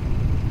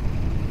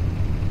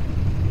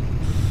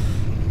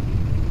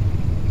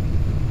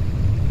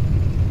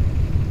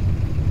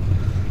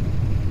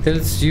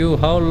 Tells you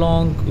how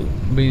long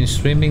been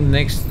streaming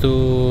next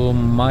to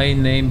my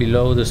name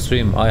below the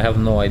stream. I have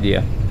no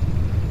idea.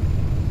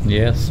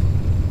 Yes,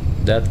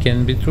 that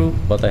can be true,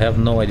 but I have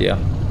no idea.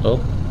 Oh,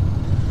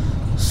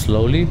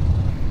 slowly.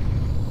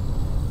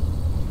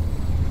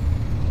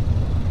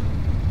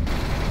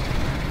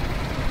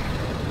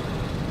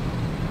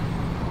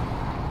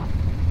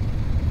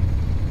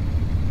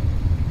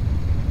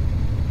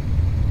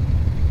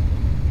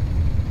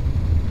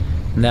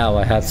 Now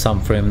I had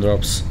some frame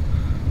drops,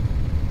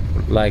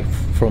 like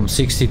from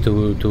 60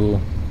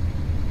 to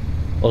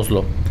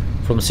Oslo,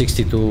 from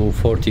 60 to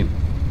 40.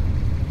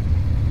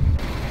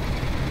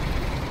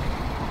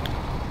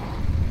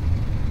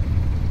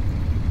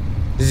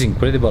 This is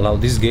incredible how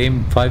this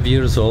game, 5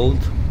 years old,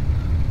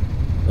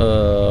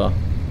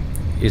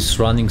 is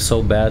running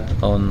so bad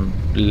on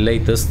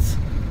latest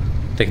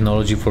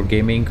technology for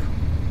gaming.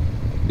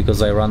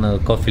 Because I run a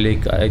Coffee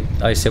Lake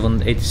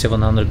i7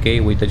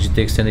 8700K with a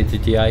GTX 1080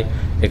 Ti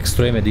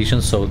Xtreme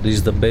edition, so this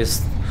is the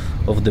best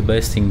of the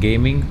best in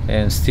gaming,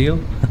 and still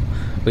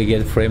we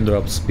get frame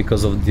drops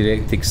because of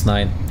DirectX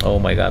 9. Oh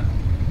my god.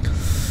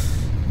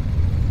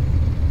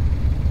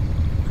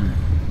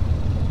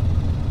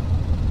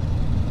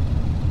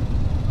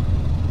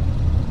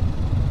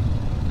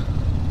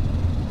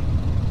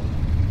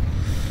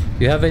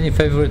 You have any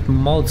favorite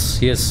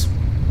mods? Yes,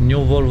 new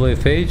Volvo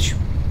FH,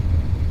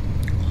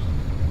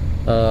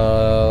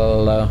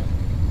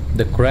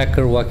 the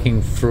Cracker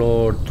walking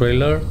floor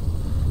trailer,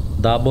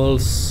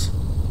 doubles,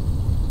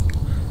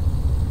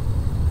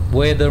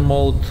 weather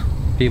mode,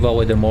 Piva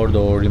weather mode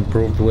or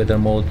improved weather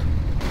mode,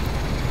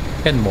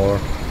 and more.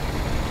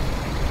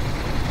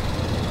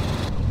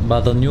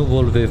 But the new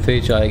Volvo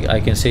FH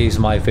I can say is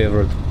my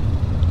favorite.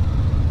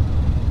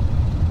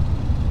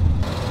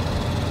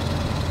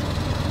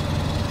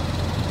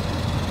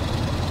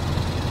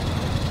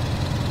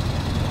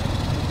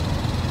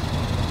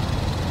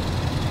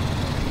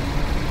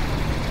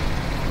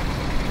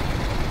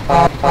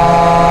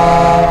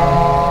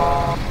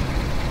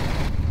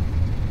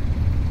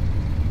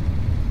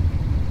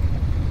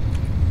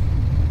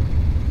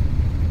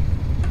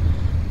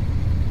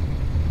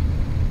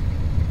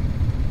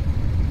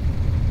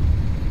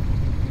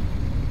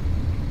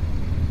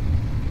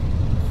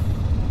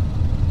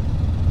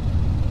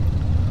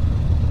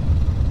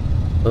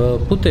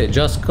 Pute,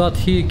 just got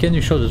here, can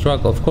you show the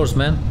truck? Of course,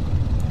 man.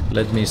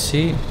 Let me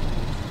see.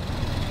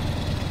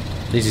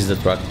 This is the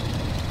truck.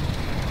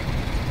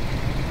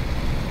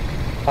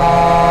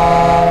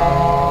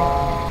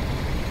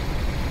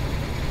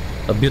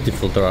 A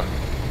beautiful truck.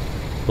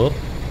 Oh,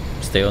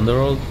 stay on the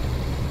road.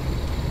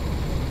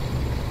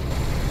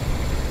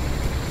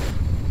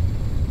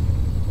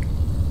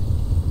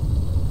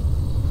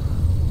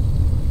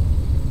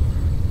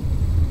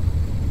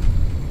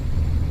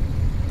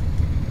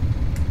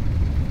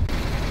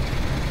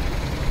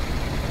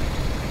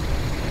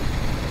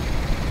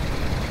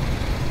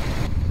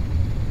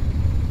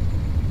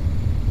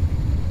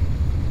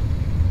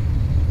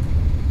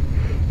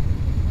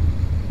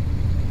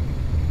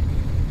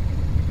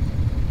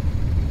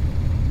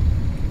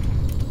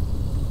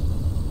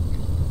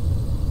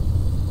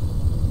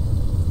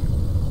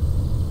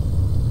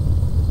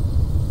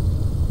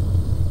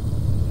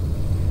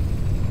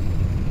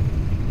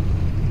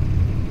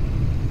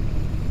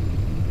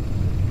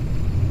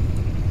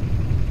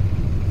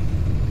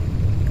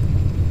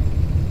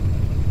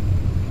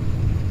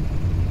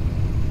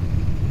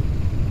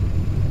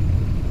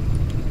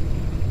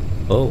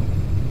 Oh,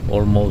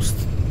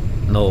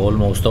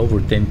 almost over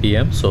 10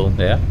 p.m. So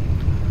yeah,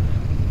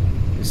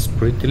 it's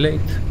pretty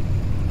late.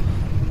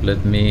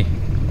 Let me,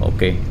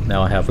 okay,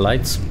 now I have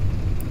lights.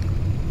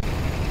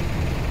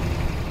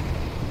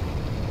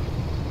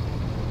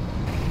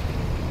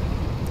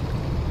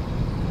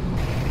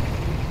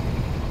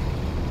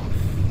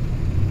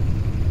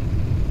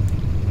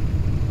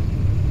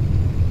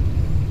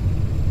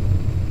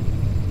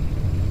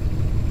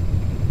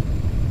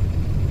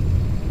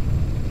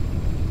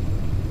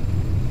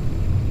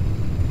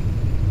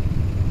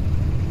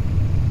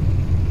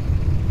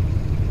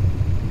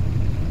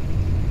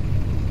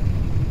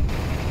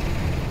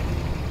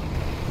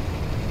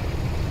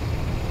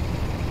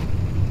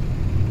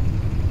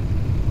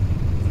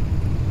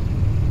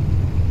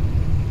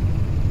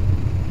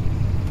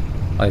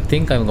 I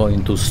think I'm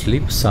going to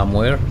sleep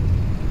somewhere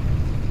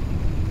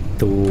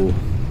to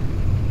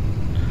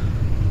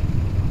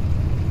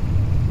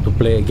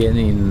play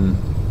again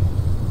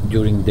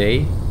during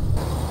day.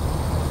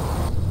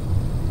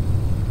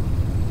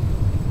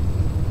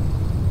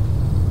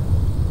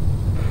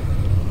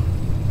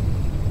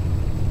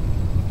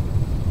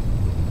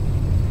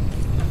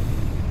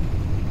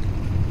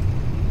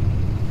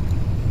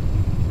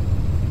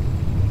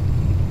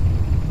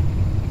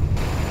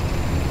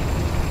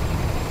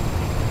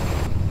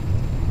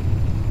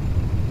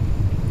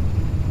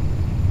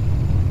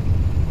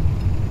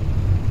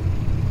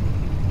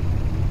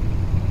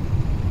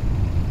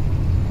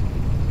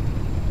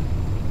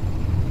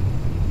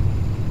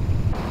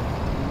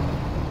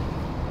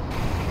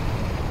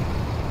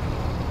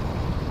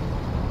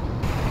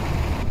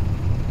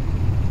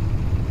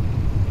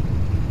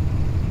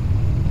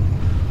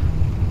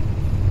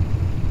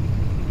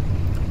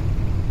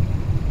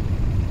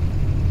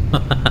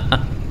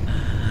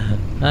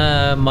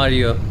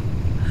 Mario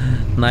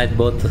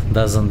Nightbot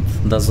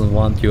doesn't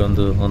want you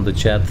on the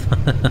chat.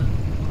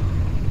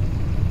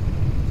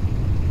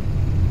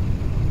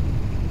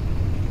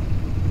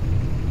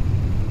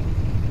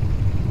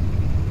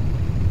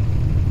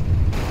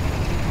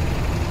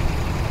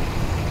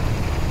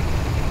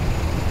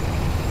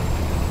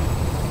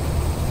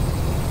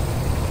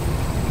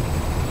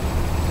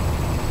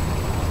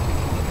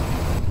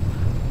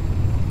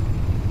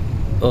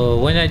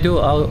 When I do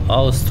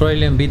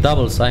Australian B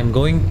doubles, I'm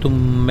going to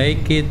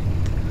make it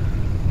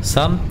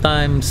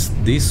sometimes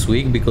this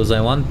week because I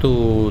want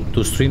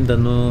to stream the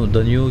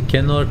new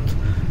Kenworth.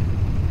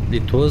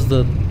 It was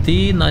the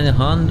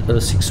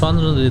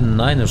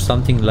T609 or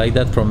something like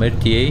that from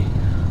RTA.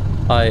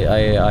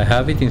 I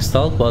have it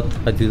installed, but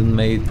I didn't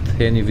make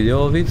any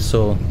video of it,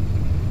 so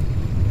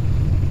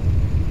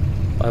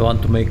I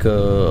want to make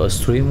a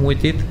stream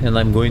with it, and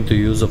I'm going to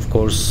use, of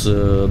course,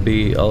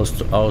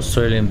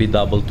 Australian B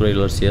double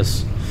trailers.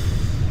 Yes.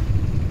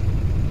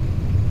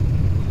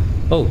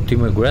 Oh, Tim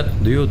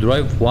McGrath, do you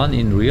drive one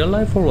in real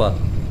life or what?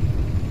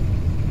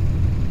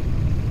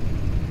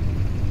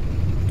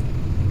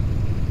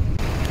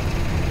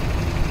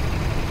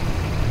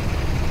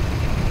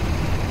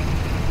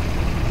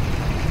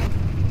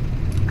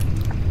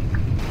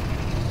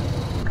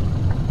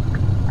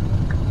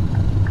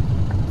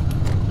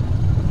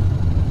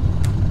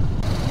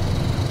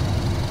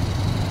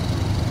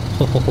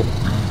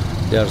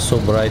 They are so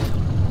bright.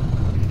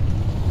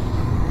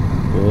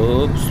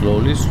 Oh,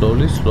 slowly,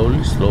 slowly,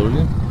 slowly,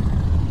 slowly.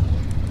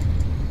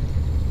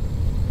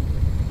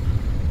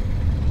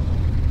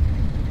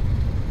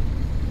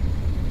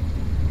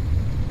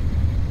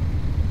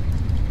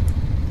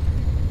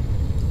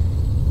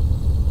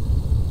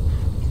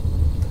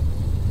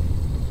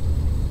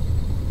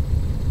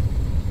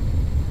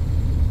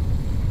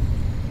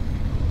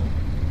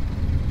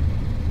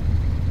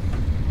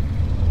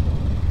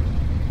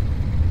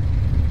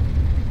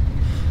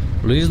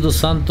 Luis Dos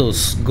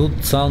Santos,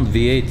 good sound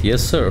V8,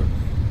 yes sir.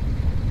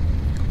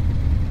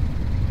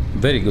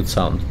 Very good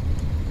sound.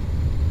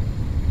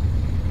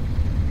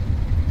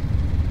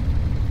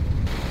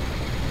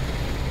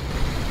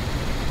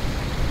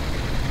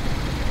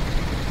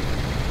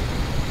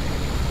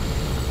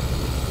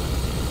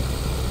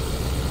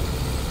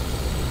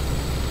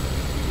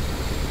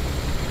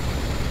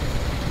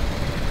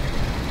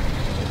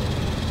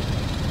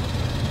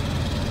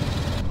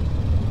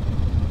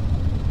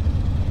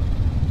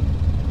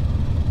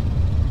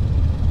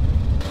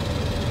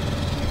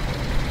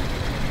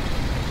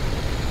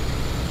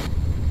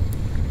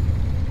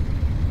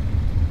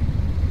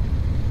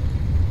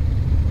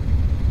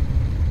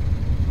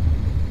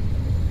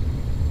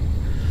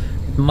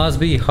 Must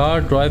be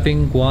hard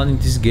driving one in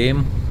this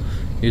game.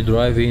 You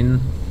drive in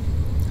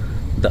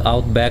the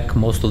Outback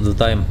most of the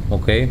time,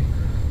 okay?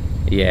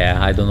 Yeah,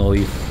 I don't know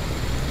if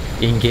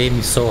in game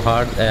is so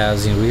hard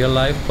as in real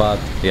life, but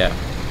yeah,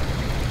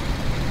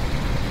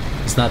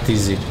 it's not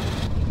easy.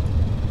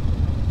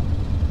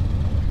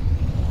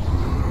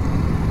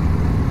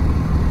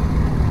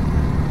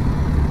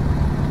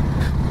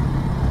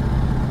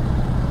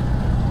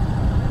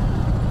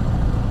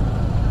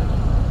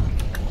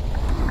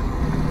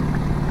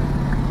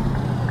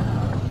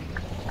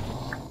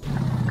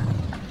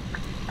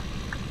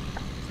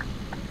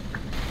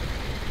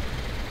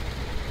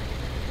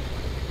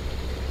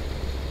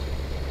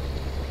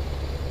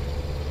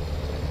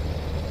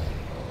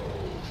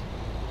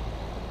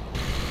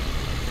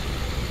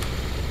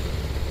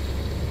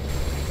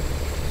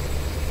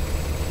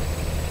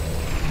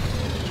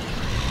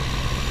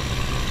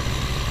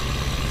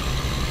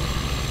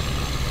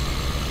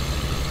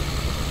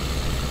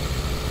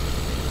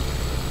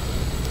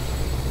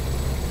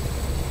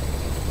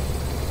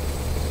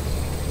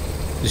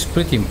 It's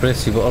pretty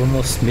impressive,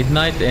 almost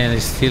midnight and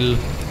it's still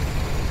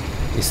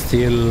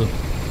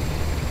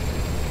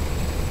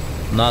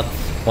not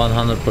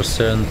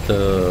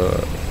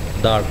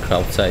 100% dark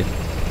outside.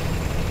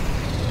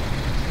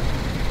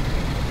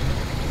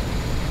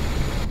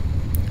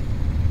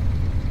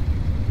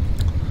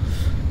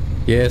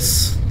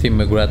 Yes, Tim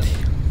McGrath,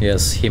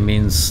 yes, he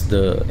means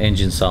the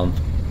engine sound,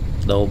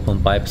 the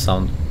open pipe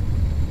sound.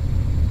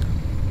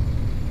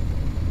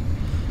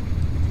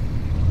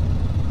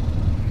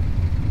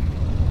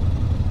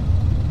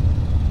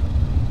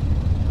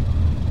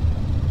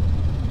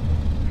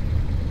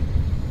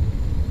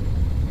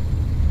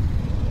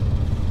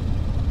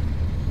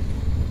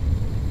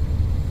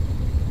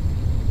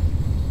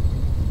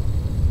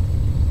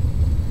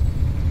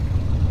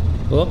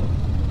 Oh.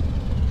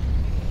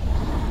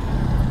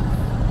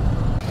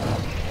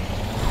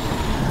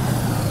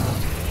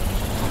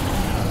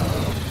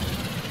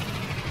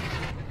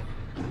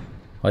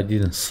 I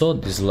didn't saw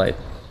this light.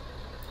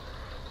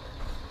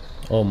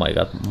 Oh my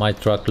god, my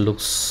truck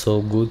looks so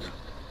good.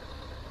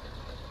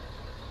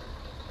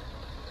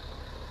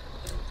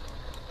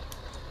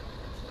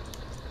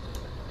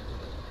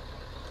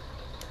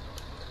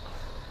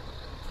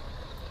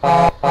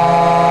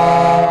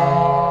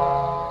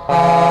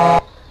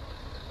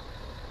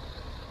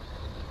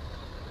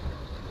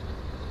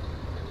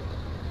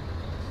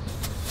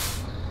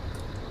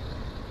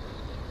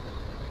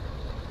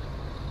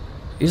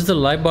 Is the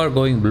light bar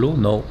going blue?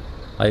 No,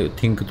 I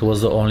think it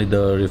was only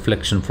the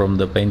reflection from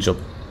the paint job.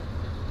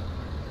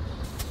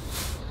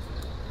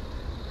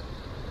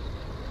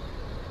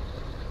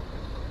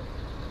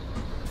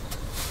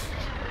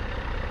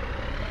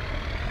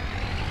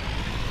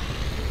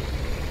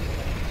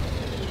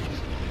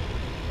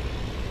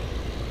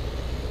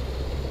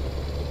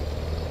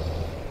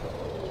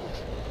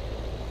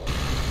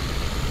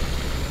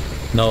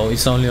 No,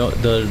 it's only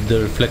the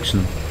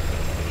reflection.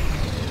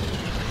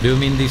 Do you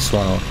mean this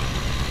one?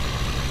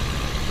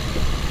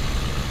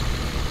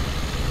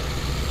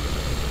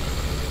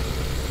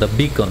 The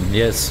beacon,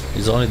 yes,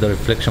 it's only the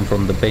reflection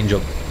from the paint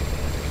job.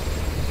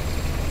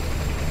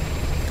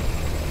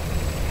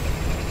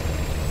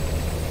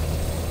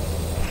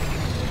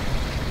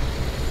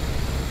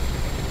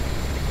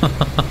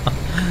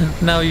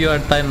 Now you are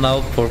timed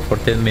out for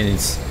 10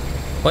 minutes.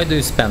 Why do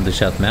you spam the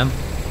chat, man?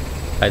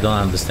 I don't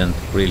understand,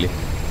 really.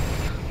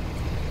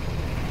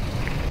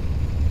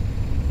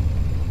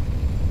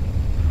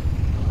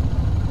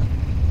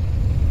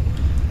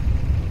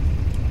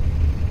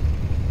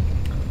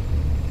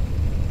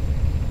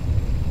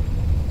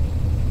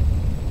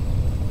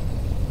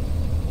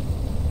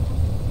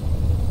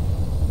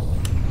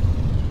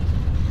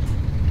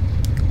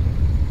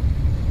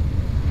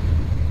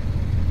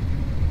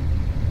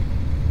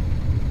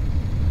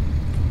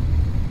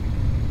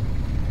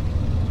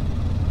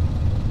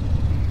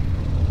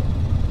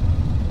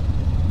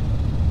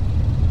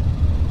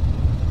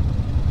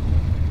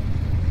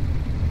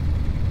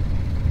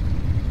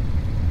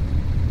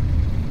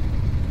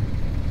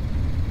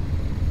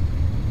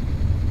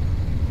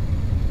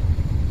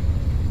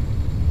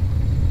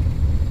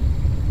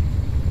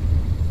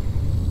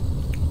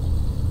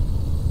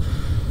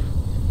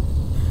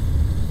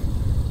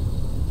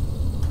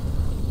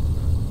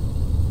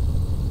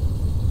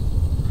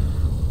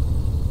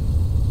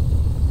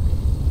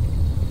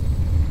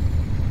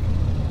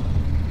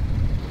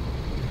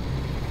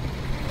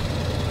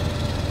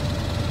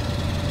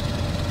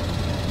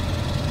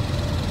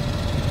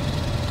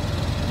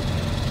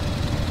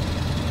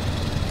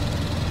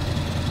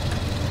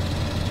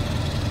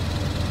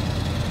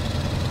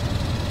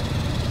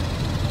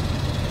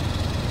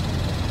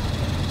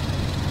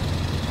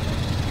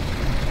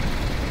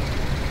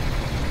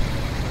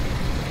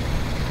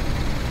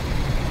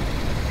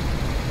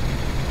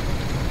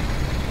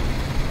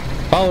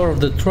 Power of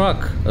the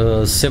truck,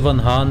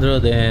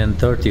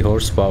 730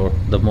 horsepower,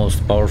 the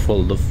most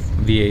powerful, the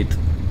V8.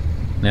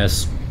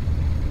 Yes.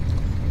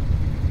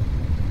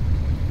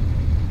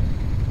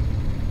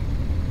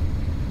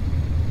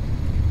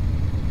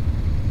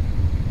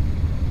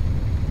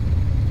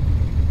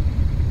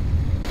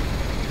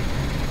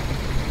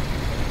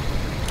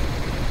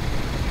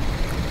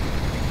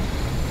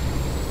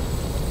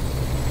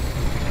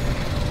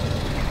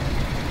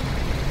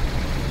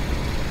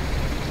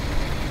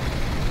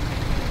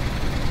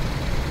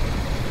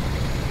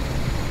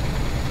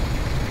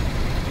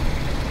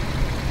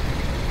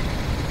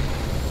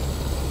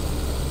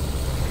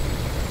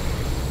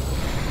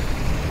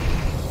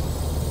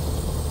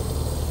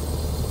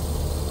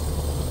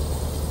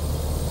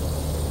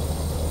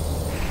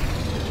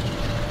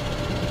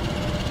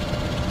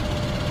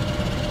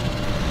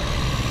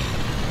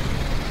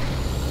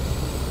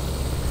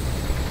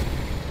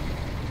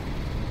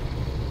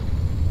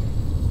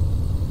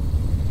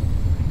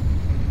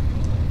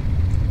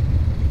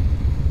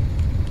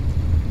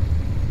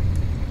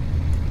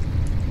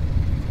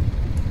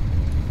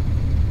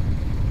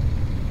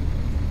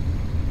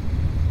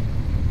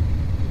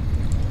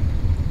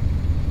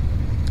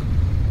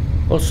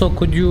 Also,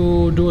 could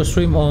you do a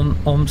stream on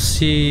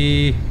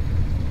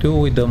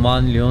OMC2 with the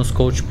Man Lyon's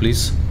coach,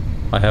 please?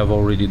 I have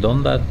already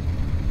done that.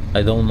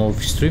 I don't know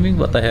if streaming,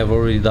 but I have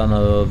already done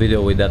a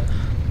video with that.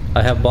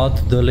 I have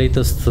bought the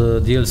latest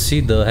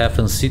DLC, the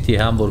Hafen City,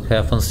 Hamburg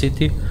Hafen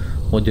City,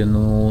 with the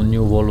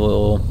new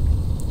Volvo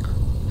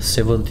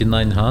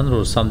 7900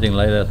 or something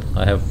like that.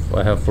 I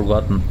have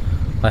forgotten.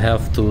 I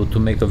have to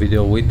make a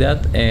video with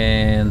that,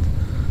 and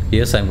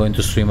yes, I'm going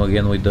to stream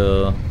again with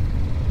the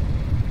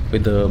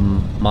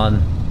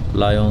Man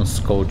Lions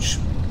coach.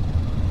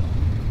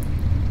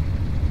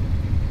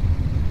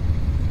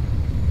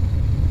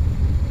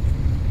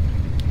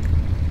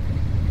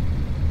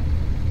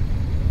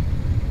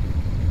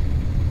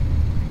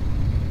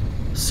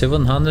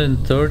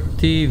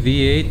 $730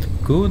 V8,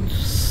 good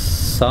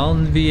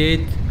sound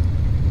V8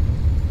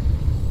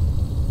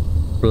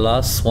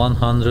 plus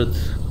 100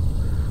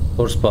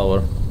 horsepower.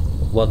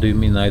 What do you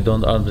mean? I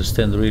don't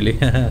understand really.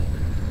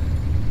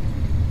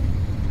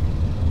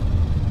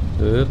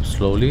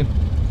 Slowly.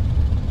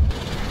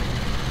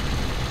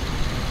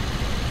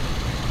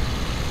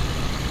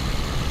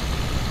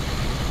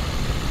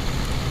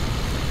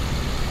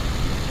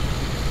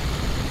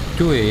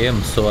 $2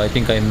 AM, so I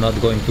think I'm not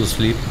going to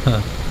sleep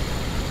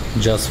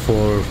just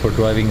for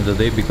driving the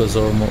day, because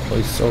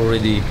it's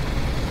already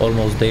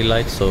almost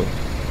daylight, so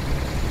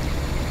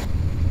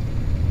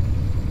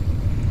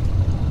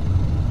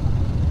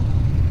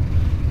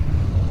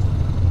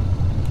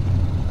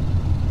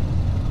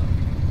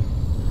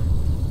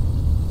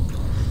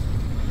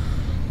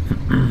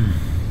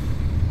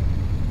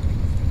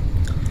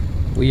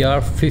We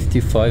are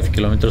 55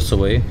 kilometers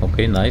away.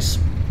 Okay, nice.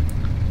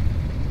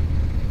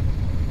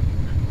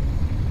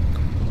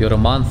 You're a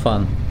MAN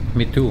fan.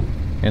 Me too.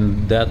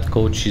 And that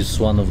coach is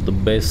one of the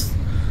best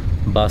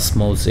bus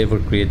modes ever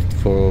created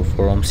for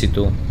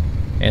MC2.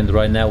 And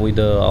right now with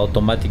the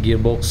automatic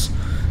gearbox,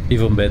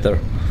 even better.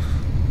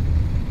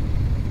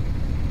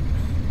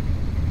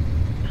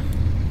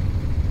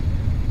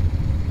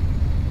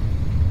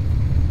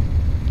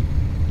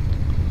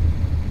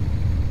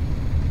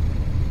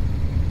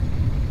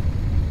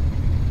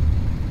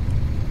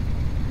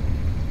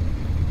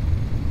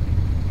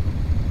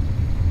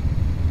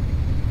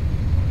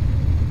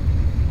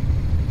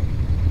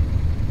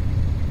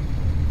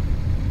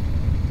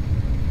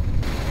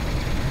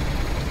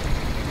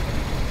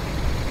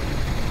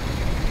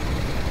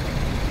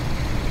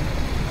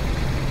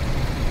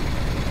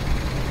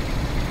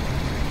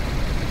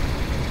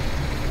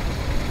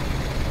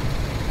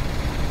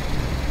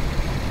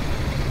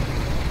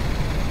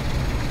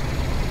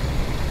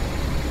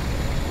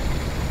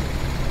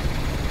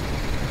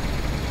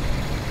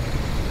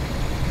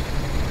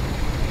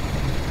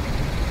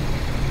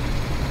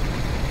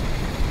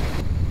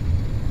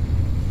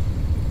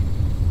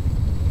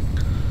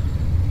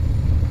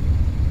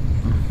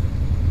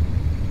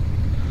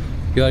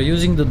 You are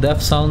using the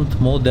depth sound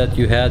mode that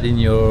you had in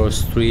your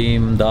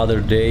stream the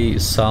other day.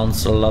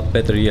 Sounds a lot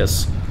better,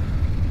 yes.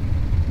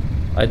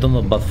 I don't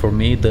know, but for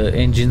me the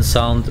engine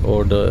sound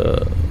or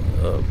the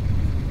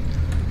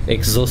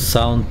exhaust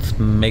sound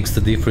makes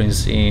the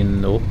difference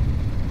in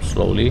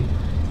slowly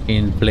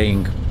in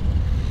playing.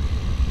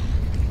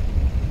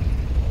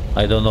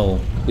 I don't know,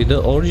 with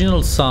the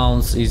original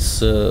sounds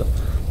it's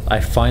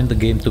I find the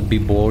game to be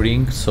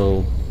boring.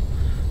 So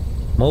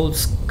mode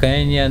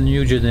Scania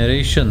new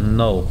generation,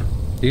 no.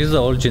 This is the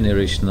old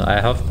generation. I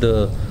have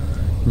the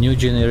new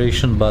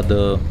generation, but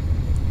the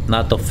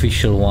not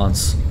official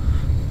ones,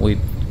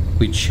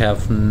 which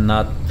have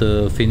not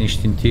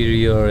finished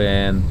interior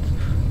and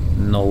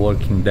no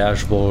working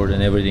dashboard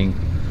and everything.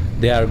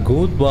 They are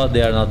good, but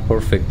they are not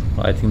perfect.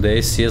 I think the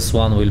SCS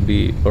one will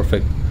be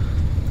perfect,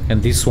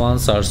 and these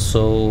ones are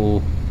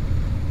so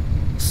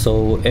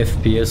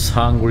FPS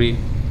hungry.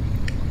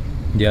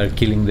 They are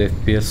killing the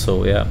FPS.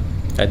 So yeah,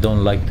 I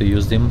don't like to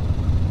use them.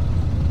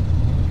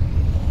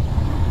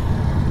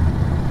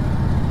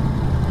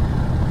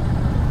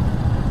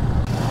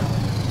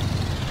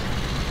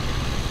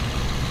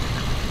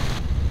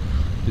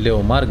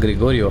 Leomar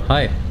Gregorio,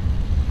 hi.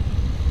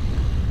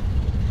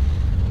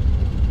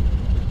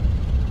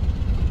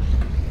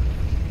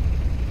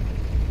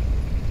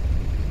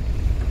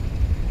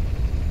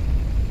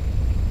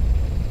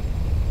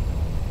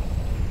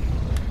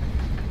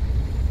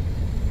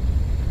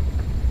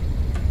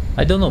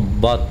 I don't know,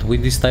 but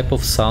with this type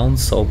of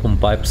sounds, open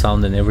pipe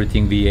sound and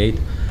everything, V8,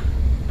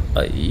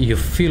 you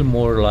feel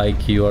more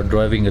like you are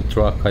driving a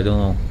truck. I don't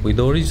know. With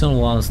the original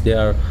ones, they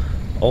are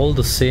all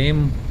the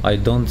same. I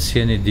don't see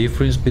any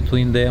difference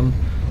between them,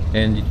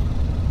 and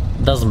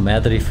it doesn't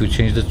matter if you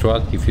change the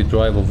truck, if you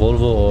drive a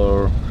Volvo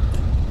or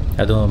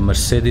I don't know,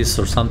 Mercedes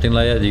or something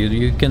like that,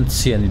 you can't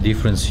see any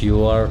difference.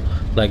 You are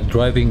like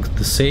driving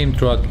the same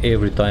truck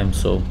every time.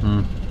 So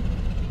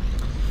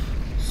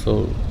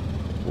so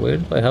where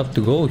do I have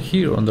to go?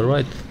 Here on the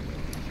right.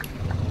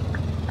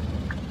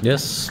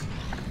 Yes.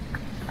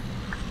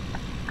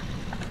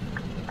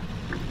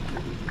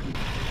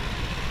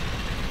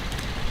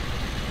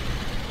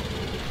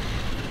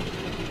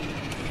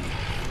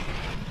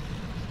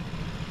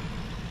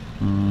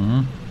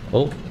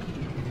 Oh,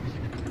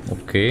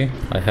 okay.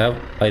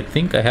 I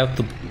think I have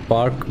to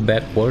park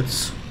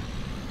backwards.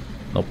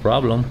 No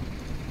problem.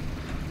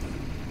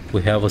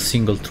 We have a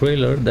single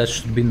trailer. That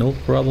should be no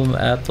problem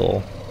at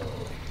all.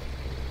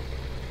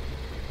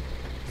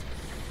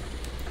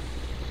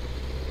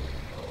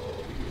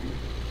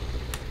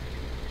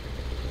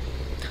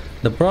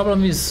 The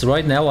problem is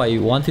right now I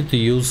wanted to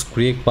use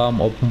Create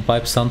Palm open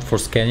pipe sound for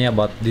Scania,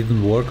 but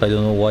didn't work. I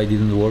don't know why it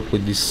didn't work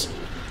with this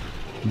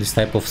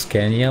type of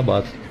Scania,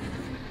 but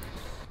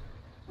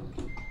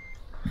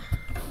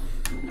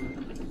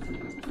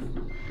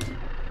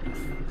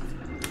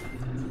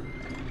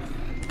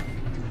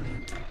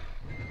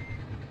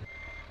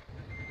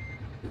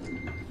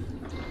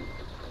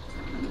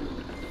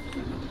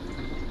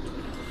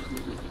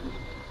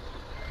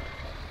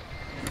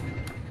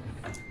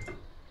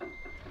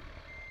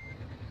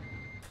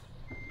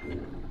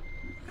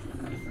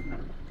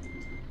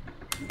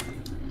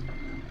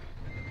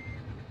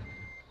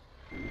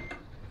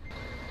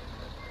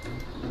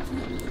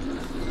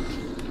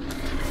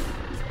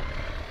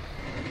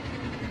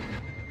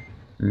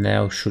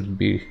now should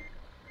be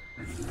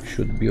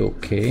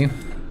okay.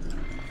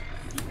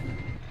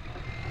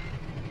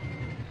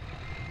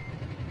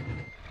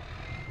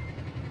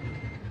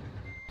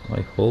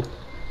 I hope.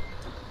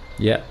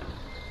 Yeah.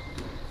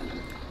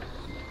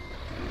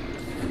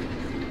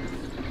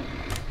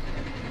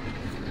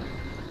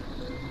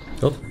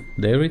 Oh,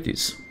 there it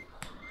is.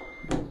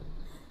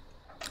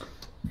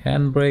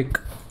 Handbrake,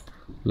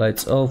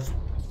 lights off,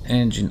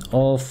 engine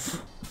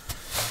off,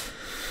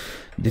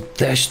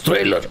 detached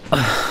trailer.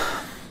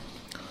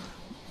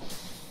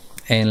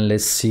 And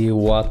let's see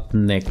what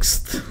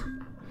next.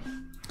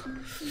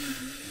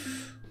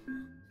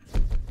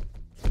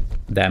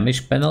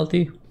 Damage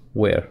penalty?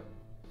 Where?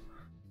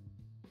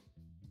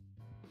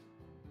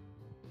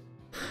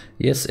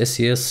 Yes,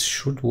 SES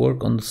should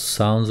work on the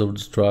sounds of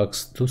the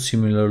trucks. Too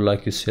similar,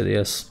 like you said.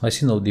 Yes, I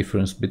see no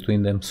difference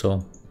between them,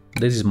 so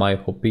this is my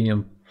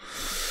opinion.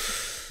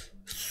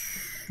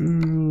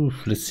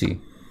 Let's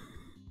see.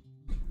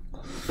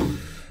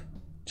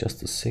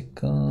 Just a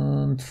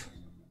second.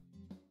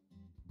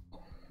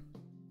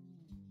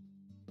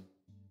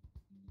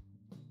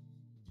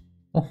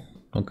 Oh,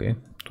 okay,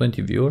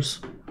 20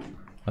 viewers.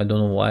 I don't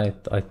know why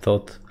I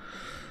thought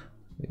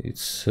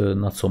it's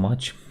not so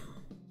much.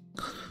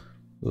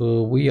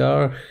 We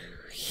are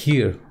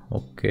here.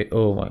 Okay.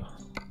 Oh my.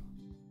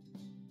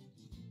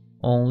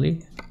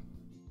 Only.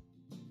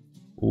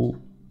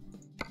 Ooh.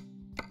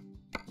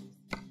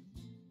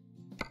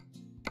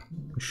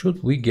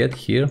 Should we get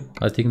here?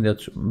 I think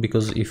that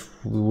because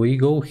if we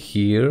go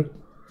here,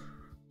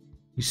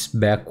 it's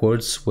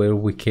backwards where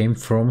we came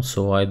from,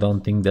 so I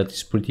don't think that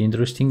is pretty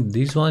interesting.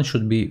 This one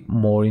should be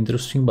more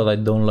interesting, but I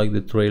don't like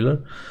the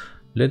trailer.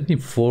 Let me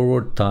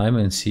forward time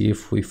and see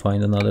if we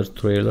find another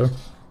trailer.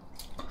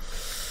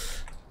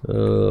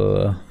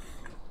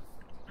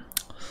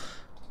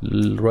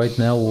 Right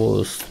now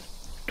was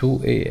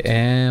 2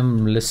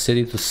 AM. Let's set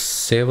it to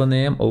 7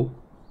 AM. Oh,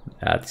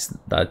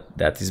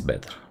 that is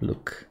better.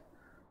 Look.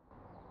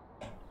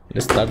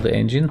 Let's start the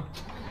engine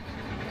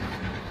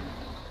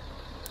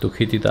to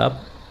heat it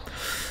up.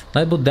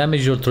 Night would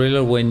damage your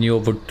trailer when you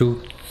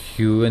overtook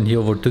you and he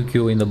overtook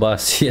you in the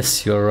bus.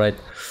 Yes, you're right.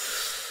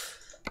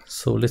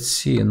 So let's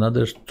see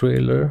another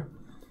trailer.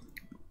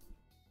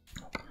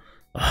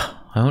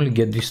 I only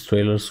get these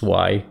trailers.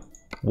 Why?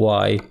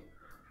 Why?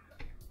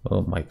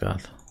 Oh my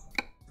god.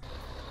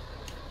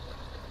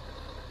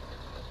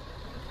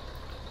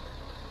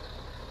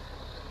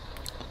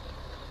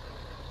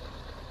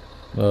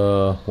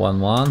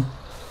 One.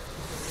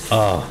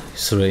 Ah,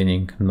 it's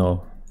raining.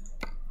 No.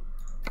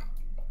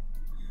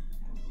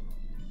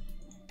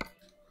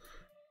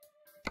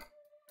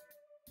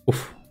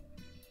 Oof.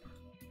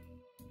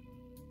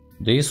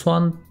 This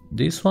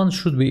one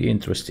should be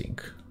interesting.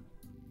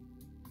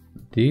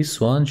 This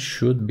one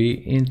should be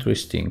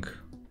interesting.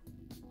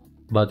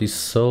 But it's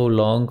so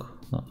long.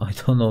 I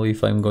don't know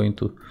if I'm going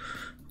to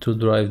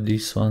drive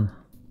this one.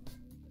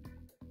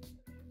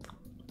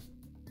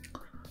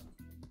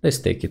 Let's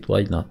take it,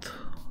 why not?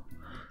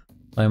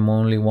 I'm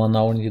only 1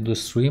 hour into the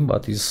stream,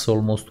 but it's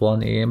almost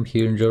 1 AM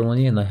here in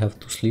Germany and I have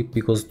to sleep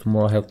because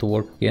tomorrow I have to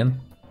work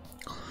again.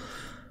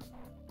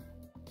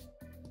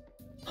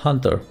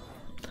 Hunter,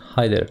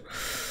 hi there.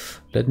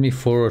 Let me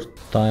forward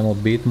time a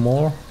bit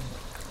more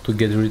to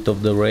get rid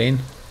of the rain.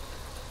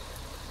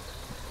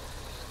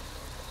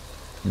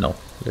 No,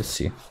 let's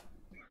see.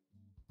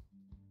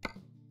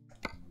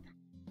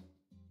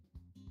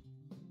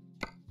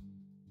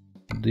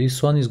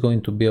 This one is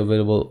going to be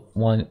available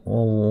one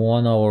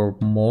hour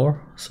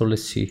more, so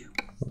let's see.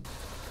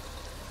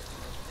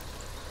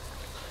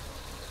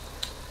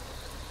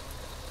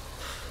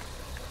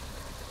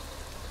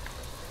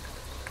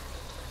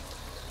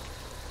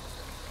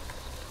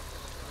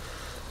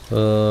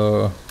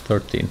 Uh,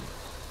 13.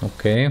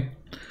 Okay,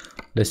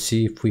 let's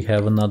see if we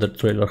have another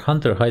trailer.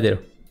 Hunter, hi there.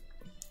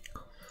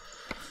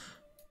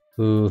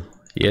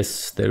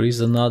 Yes, there is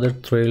another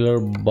trailer,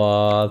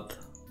 but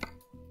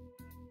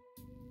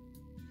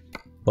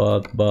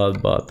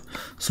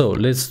so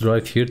let's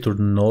drive here to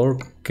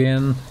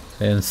Norken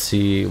and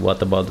see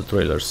what about the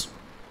trailers.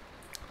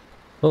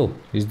 Oh,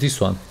 is this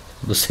one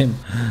the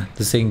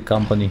same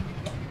company?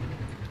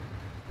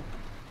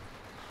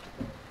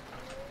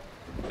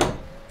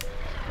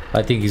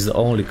 I think it's the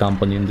only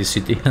company in this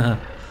city.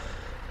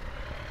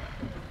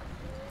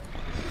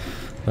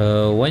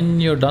 When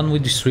you're done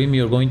with the stream,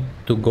 you're going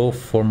to go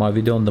for my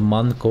video on the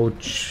man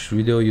coach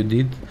video you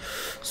did.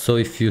 So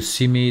if you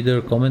see me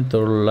either comment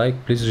or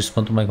like, please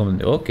respond to my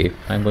comment. Okay,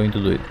 I'm going to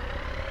do it.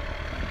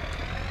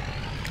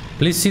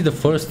 Please see the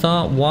first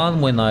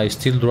one when I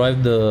still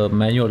drive the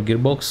manual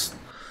gearbox.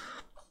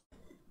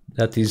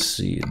 That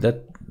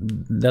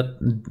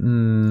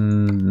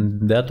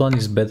one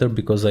is better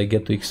because I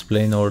get to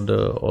explain all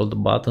the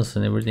buttons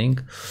and everything.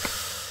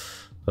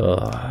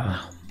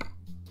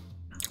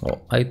 Oh,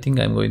 I think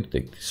I'm going to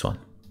take this one.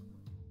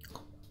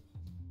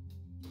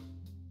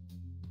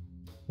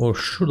 Or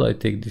should I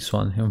take this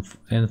one?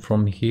 And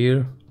from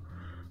here,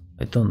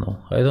 I don't know.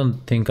 I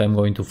don't think I'm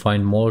going to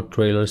find more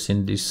trailers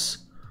in this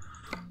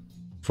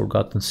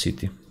forgotten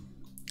city.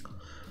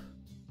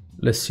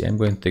 Let's see, I'm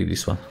going to take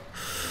this one.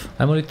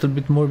 I'm a little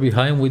bit more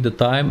behind with the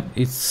time.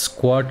 It's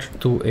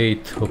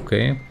 7:45,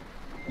 okay.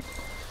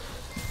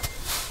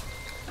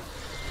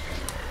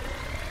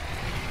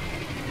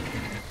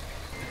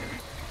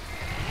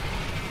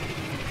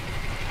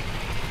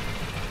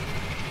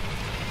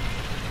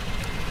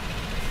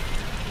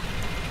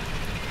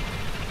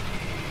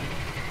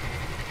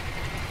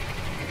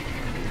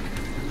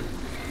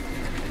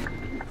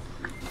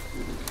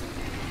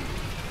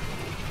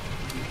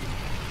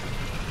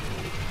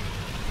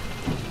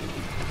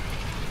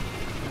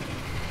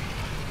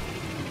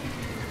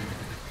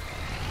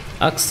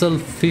 Axel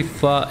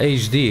FIFA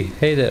HD.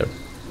 Hey there.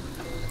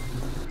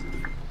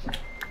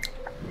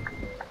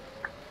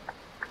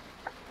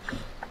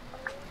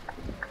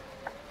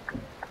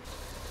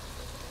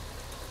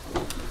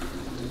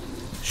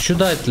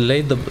 Should I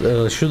let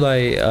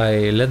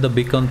I let the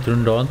beacon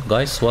turn on,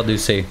 guys? What do you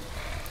say?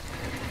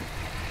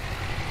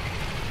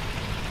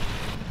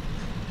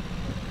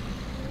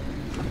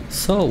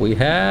 So we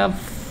have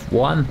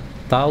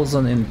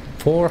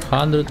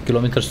 1,400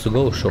 kilometers to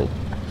go. So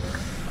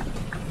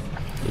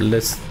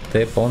let's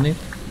step on it.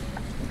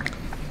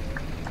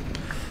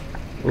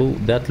 Oh,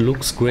 that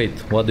looks great.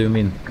 What do you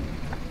mean?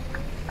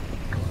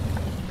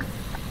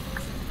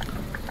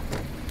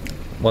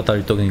 What are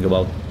you talking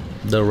about?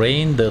 The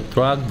rain, the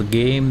truck, the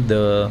game,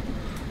 the...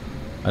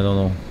 I don't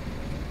know.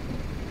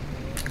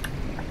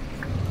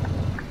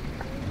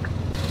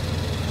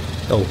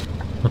 Oh.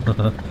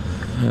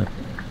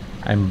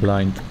 I'm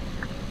blind.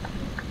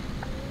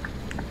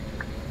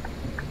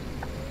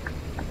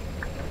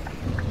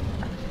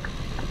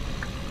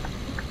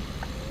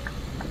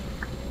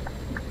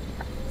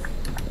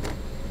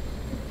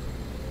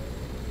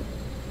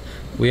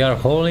 We are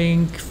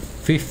hauling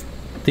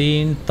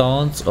 15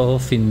 tons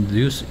of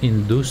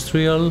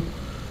industrial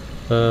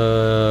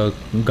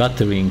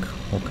guttering.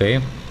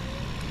 Okay.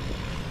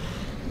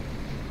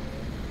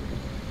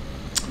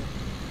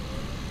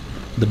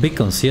 The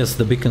beacons, yes,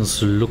 the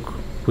beacons look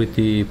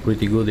pretty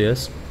good,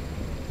 yes.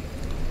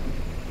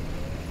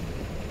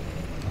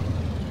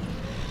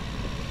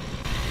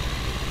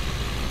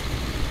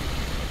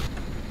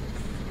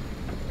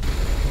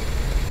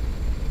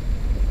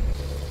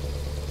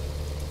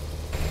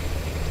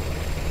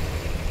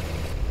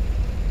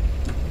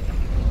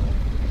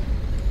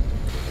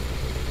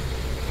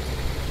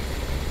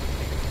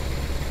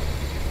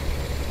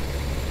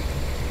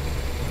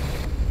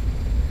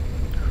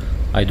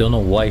 I don't know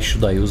why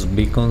should I use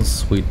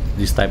beacons with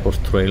this type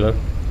of trailer,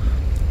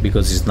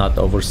 because it's not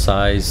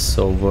oversized,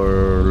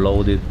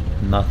 overloaded,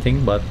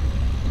 nothing, but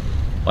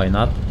why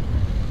not?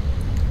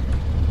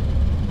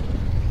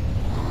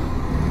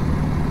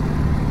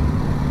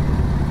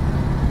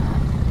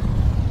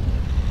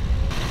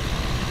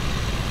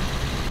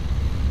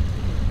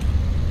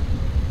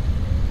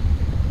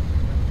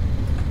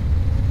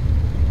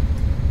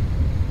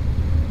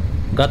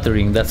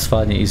 Guttering, that's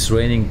funny, it's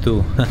raining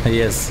too.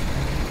 Yes.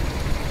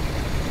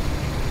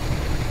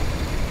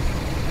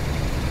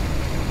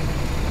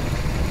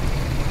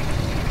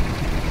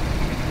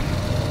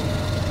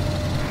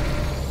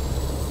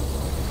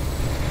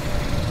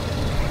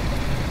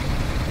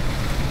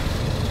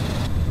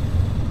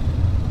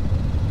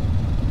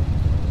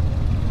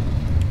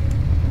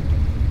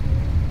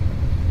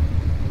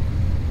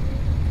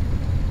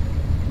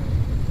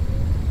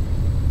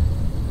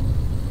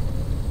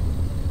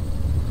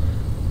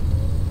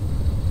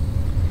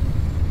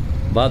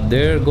 But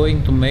they're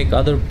going to make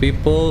other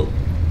people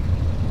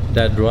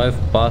that drive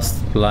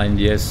past blind,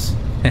 yes.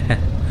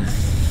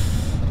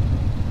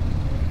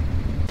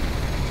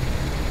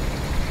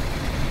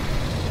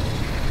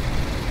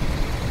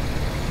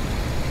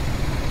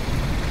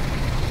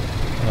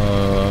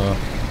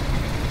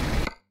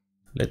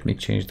 Let me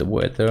change the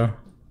weather.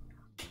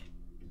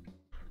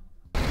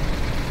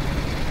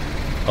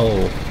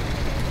 Oh,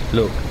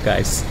 look,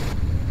 guys.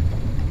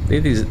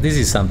 This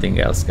is something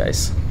else,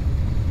 guys.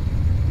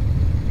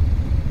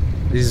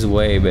 This is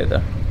way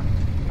better.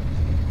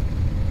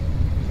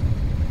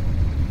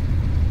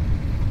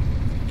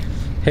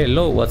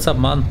 Hello, what's up,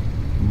 man?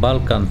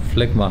 Balkan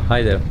Phlegma,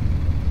 hi there.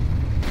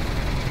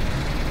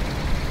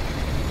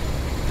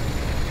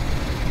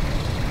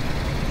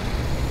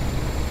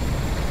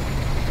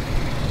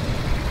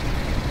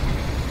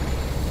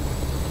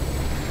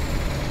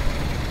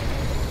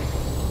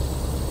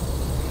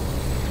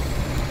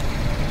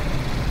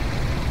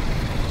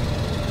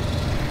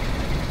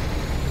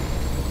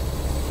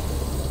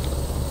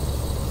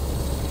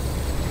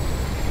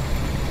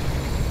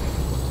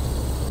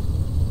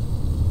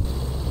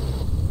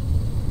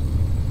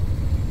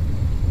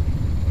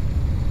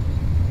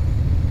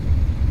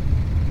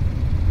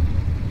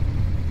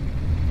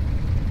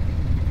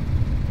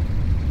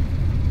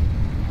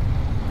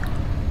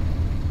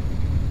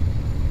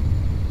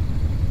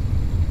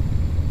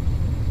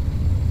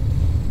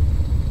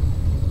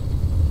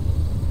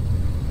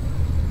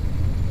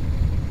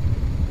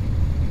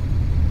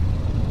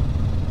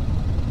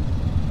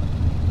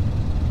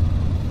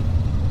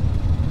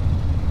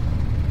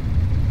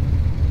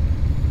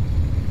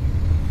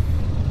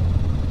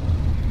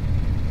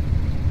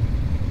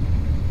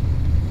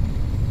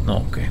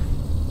 Okay.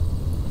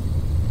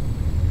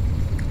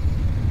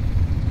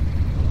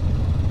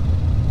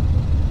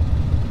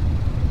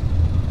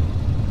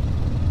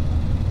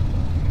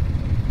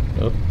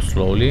 Up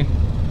slowly.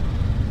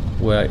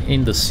 We are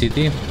in the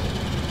city.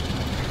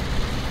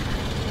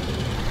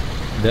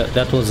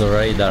 That was a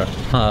radar.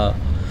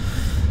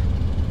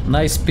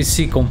 Nice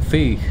PC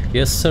config.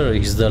 Yes sir,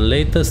 it's the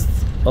latest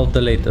of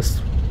the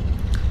latest.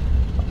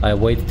 I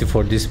waited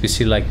for this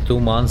PC like 2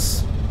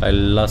 months. I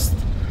lost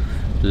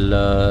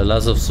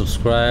lots of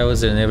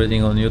subscribers and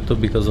everything on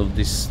YouTube because of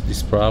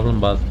this problem,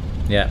 but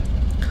yeah,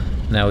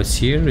 now it's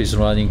here, it's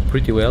running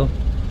pretty well,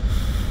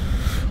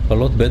 a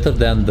lot better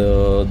than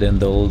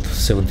the old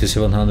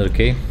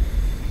 7700K.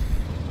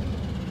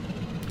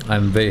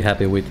 I'm very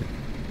happy with it.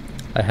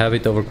 I have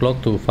it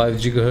overclocked to 5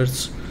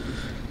 GHz.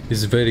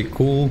 It's very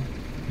cool,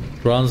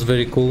 runs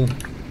very cool,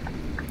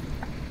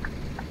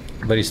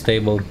 very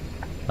stable.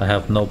 I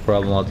have no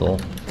problem at all.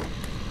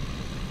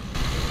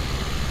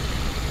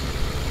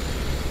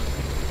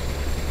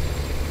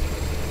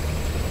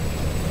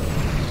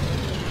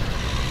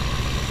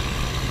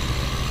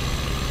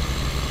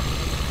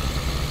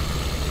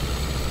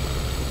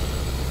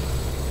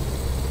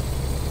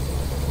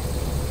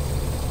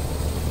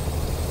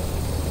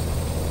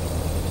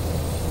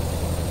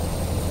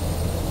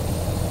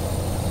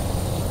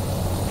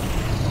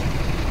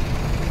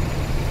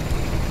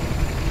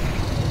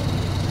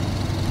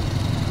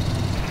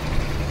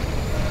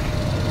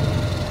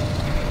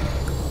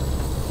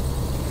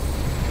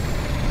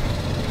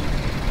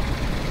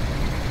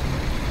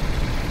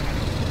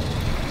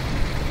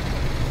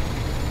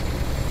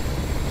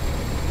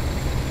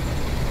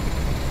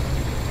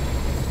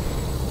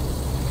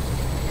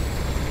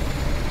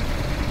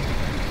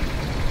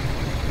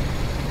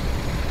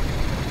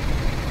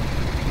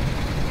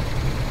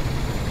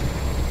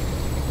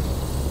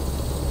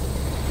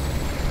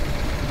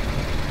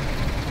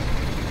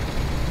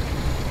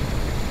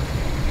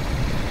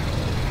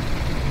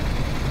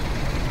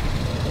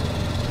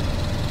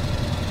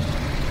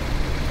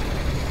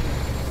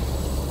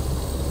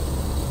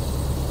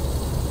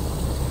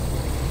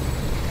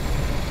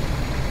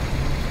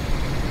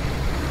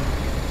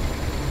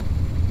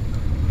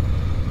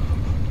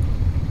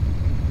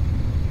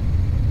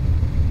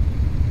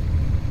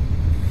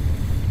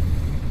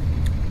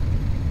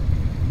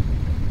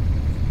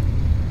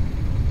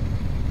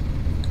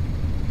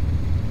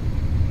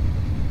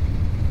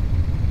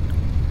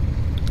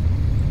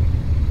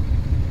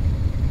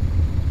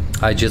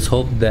 I just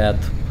hope that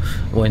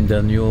when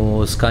the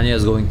new Scania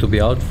is going to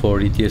be out for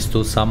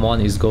ETS2, someone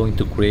is going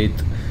to create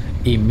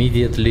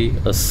immediately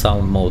a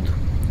sound mode,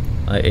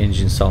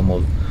 engine sound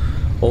mode,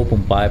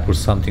 open pipe or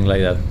something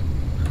like that.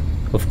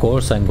 Of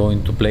course, I'm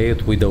going to play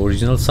it with the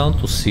original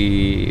sound to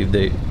see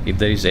if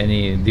there is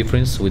any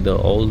difference with the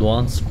old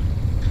ones,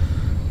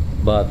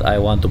 but I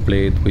want to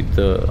play it with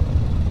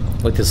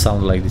a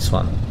sound like this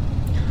one.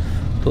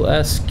 To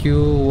ask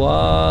you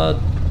what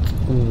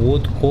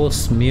would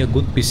cost me a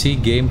good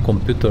PC game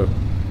computer?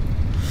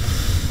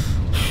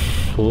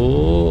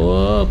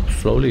 Oh,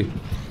 slowly.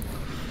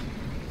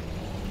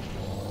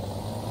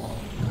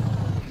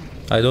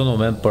 I don't know,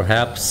 man.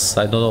 Perhaps,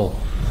 I don't know,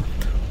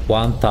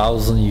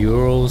 1,000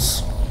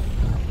 euros.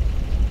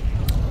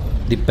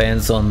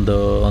 Depends on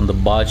the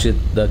budget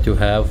that you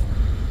have.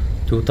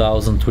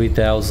 2,000,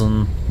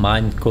 3,000.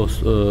 Mine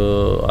cost.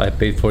 I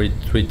paid for it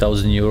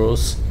 3,000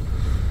 euros.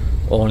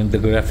 Only the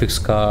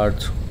graphics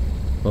card.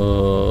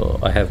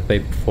 I have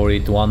paid for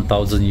it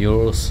 1,000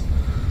 euros,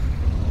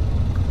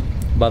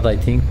 but I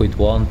think with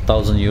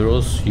 1,000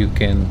 euros you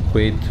can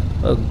create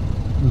a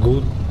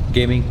good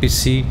gaming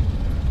PC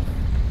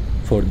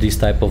for this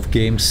type of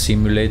games,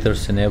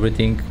 simulators and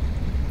everything.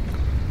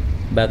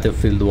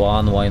 Battlefield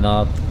 1, why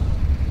not,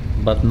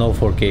 but no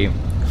 4K.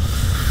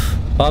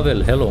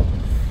 Pavel, hello.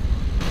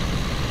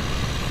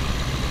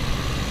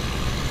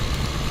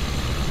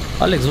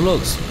 Alex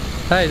Vlogs,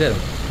 hi there.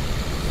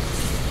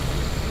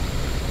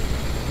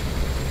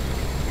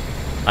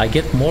 I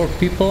get more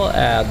people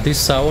at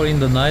this hour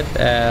in the night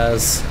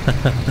as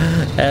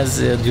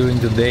during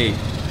the day.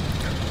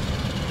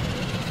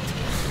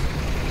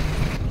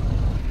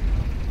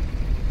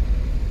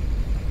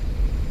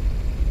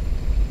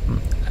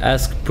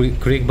 Ask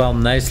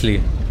Kriegbaum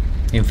nicely.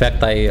 In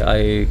fact,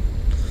 I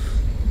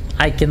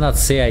cannot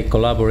say I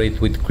collaborate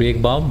with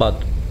Kriegbaum,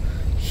 but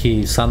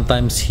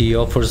sometimes he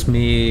offers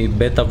me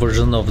beta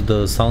version of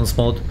the sounds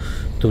mode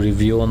to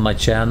review on my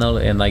channel,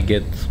 and I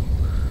get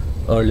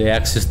early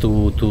access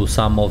to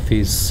some of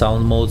his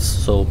sound modes.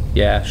 So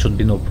yeah, should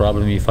be no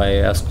problem if I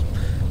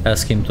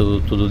ask him to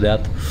do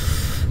that.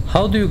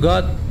 How do you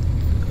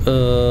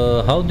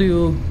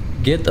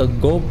get a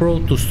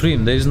GoPro to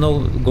stream? There is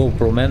no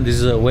GoPro, man. This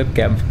is a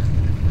webcam.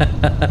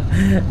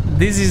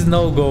 This is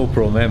no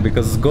GoPro, man,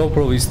 because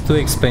GoPro is too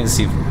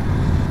expensive,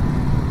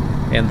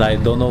 and I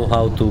don't know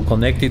how to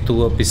connect it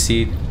to a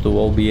PC, to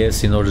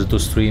OBS, in order to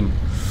stream.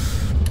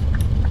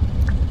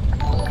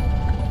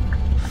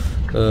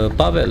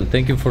 Pavel,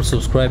 thank you for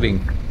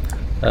subscribing.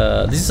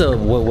 This is a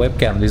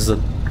webcam. This is a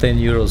 10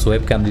 euros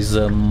webcam. This is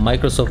a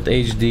Microsoft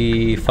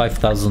HD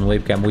 5000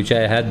 webcam, which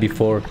I had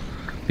before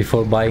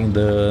buying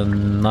the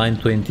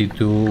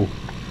 922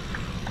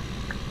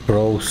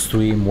 Pro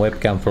Stream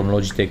webcam from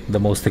Logitech, the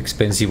most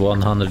expensive,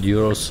 100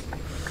 euros.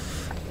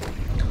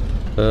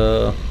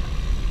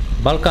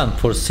 Balkan,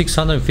 for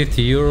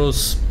 650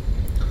 euros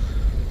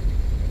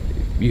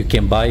you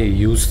can buy a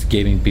used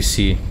gaming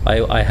PC.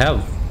 I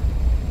have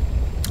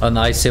an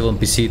i7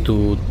 PC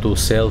to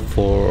sell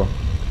for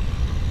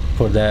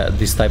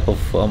this type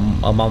of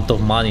amount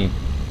of money.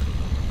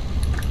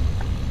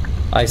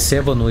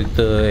 i7 with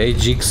 8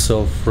 gigs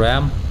of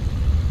RAM.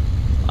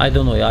 I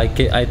don't know, I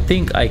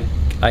think I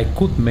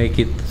could make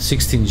it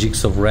 16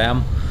 gigs of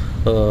RAM,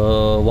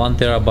 1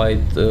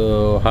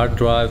 terabyte hard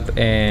drive,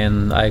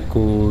 and I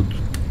could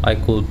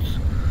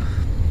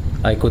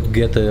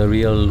get a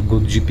real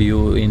good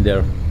GPU in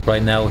there.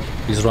 Right now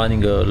he's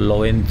running a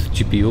low-end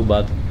GPU,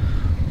 but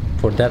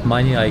for that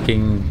money I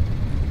can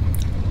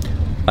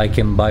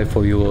buy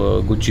for you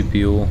a good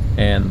GPU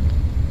and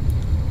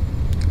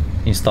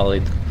install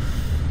it.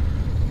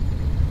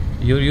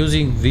 You're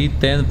using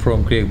V10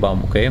 from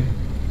Kriegbaum, okay?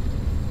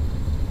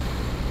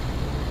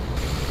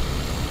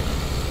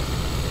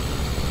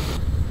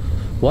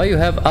 Why you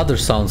have other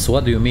sounds?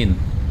 What do you mean?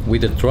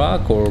 With the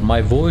truck or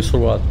my voice or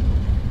what?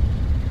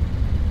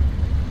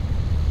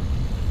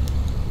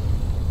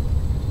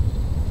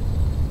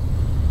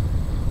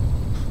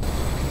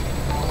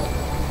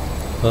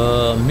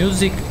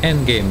 Music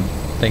and game.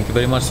 Thank you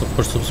very much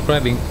for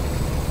subscribing.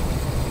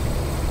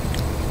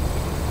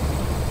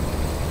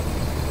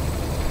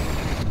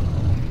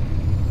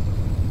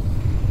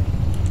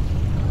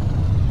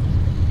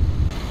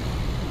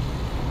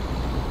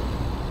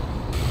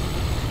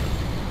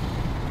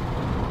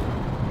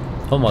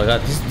 Oh my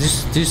god,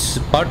 this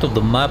part of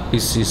the map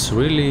is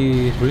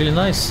really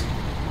nice.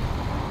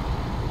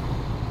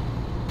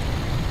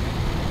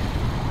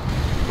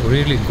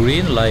 Really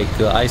green, like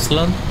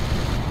Iceland.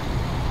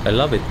 I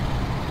love it.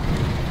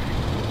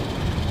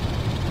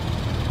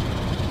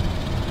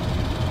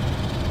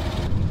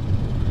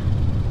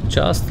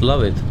 Just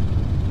love it.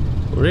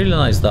 Really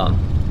nice done.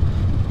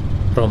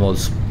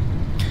 ProMods.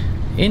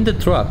 In the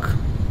truck,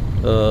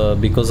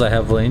 because I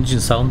have an engine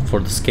sound for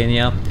the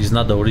Scania, it's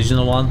not the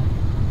original one.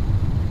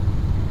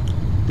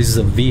 This is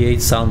a V8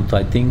 sound.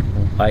 I think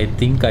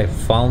I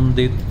found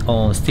it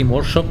on Steam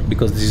Workshop,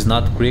 because this is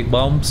not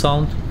Kriegbaum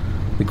sound,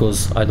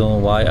 because I don't know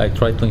why I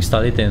tried to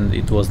install it and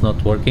it was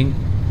not working.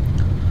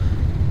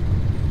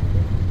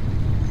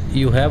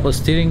 You have a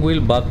steering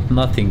wheel but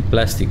nothing,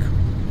 plastic.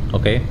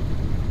 Okay,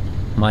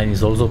 mine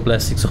is also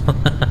plastic, so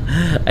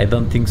I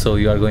don't think so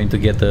you are going to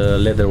get a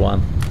leather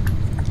one.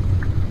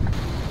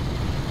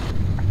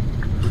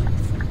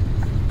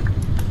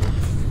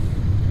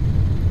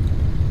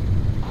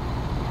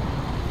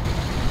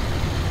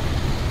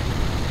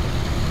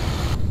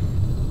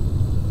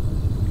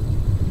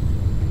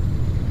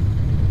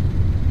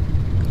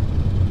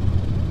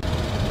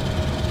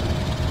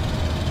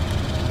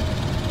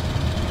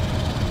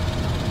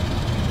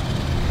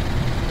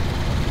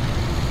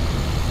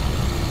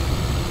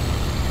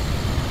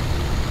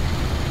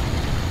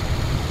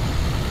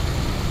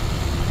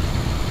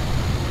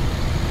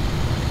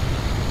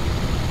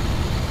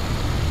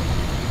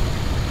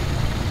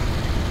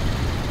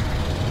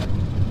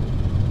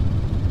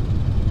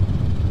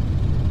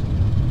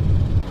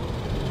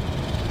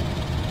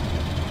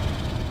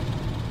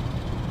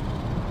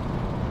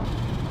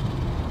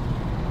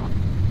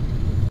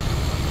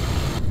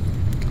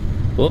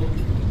 Whoop.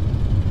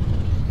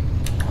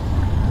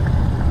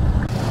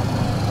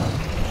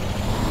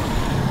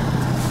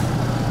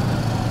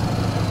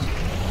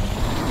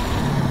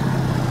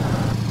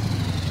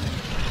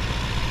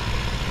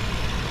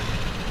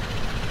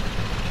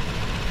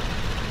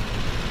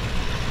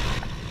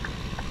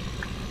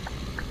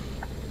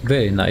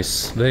 Very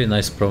nice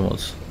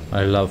promos.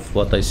 I love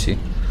what I see.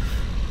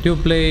 Do you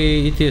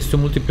play ETS2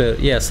 multiplayer?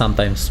 Yeah,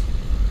 sometimes.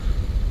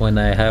 When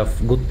I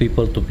have good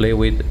people to play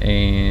with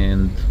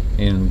and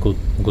in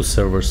good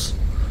servers.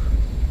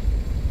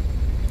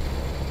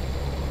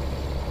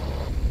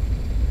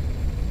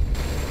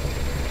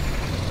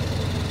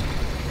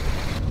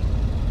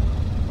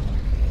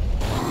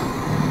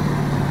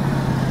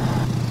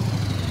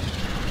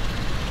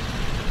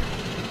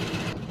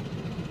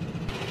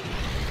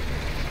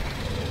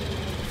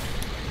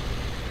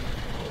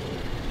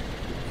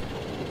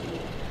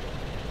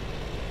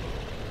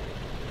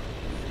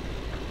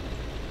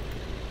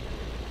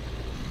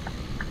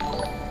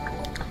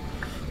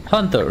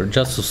 Hunter,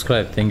 just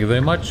subscribe, thank you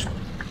very much.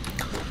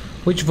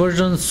 Which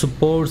version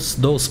supports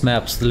those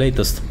maps, the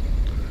latest?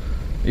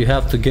 You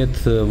have to get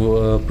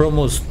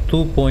ProMods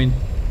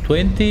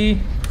 2.20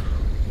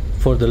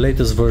 for the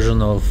latest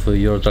version of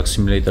Euro Truck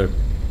Simulator.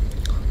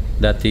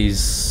 That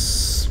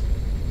is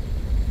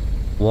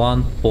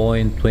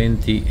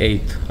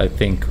 1.28, I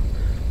think.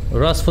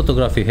 Rust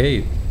Photography,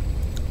 hey,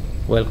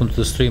 welcome to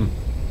the stream.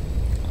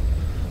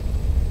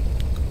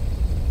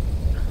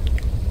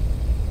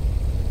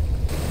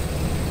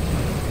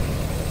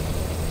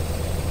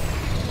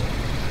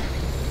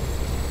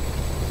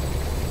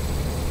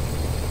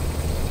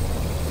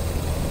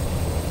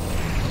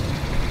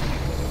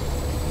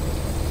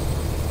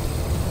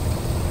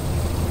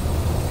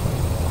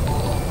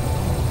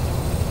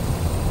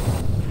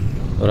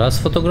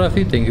 Rust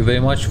Photography, thank you very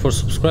much for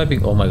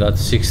subscribing. Oh my god,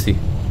 60.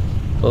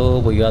 Oh,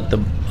 we got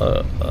the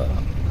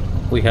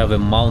we have a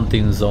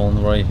mountain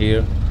zone right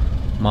here,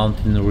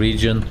 mountain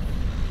region,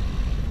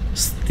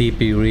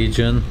 steepy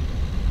region.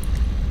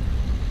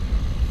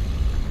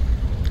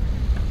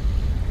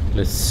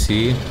 Let's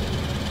see.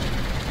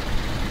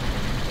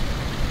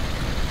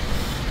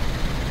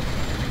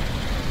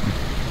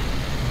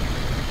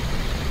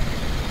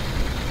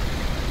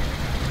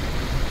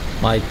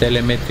 My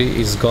telemetry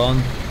is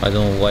gone. I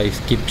don't know why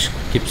it keeps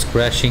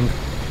crashing.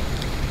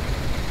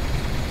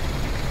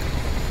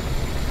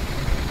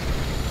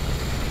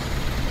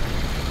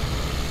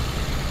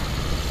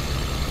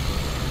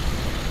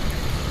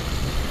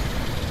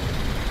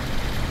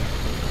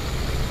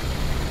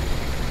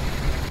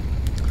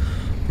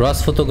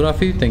 Rust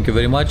Photography, thank you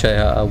very much.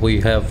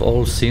 We have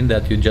all seen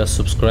that you just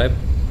subscribed.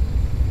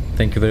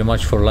 Thank you very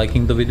much for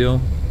liking the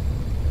video.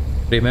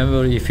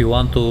 Remember, if you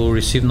want to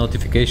receive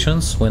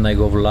notifications when I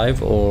go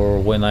live or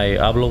when I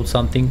upload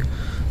something,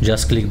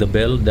 just click the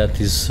bell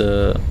that is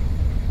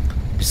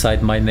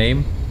beside my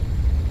name,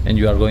 and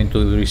you are going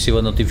to receive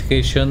a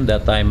notification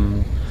that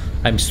I'm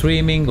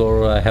streaming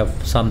or I have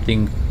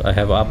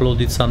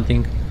uploaded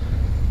something.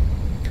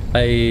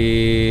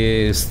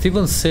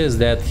 Steven says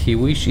that he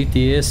wish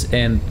ETS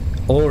and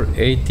or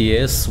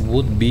ATS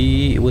would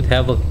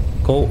have a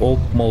co-op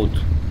mode.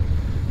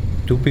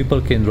 Two people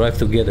can drive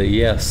together.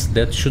 Yes,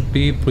 that should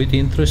be pretty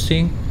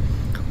interesting.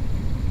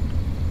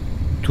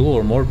 Two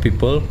or more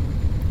people.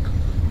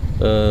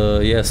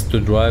 Yes, to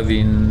drive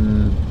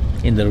in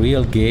the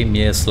real game.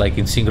 Yes, like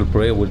in single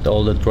player with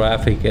all the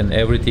traffic and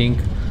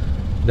everything.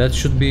 That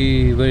should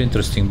be very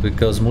interesting,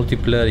 because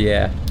multiplayer,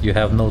 yeah, you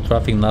have no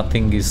traffic,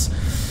 nothing is.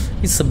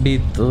 It's a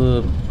bit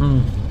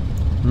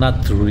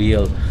not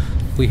real.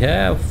 We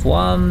have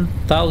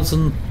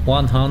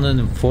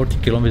 1,140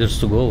 kilometers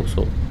to go,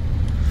 so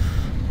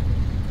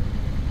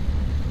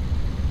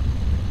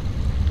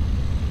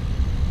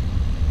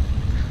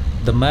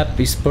the map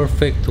is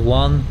perfect.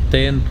 1,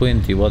 10,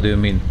 20. What do you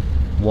mean?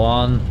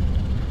 1,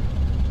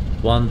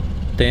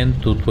 10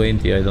 to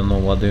 20. I don't know.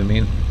 What do you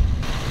mean?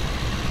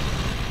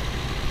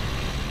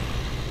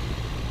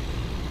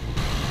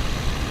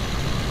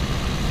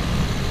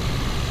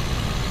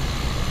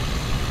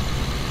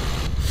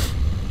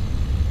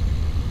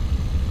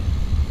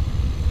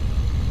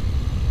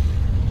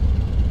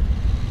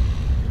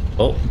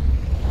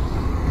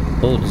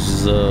 Oh, this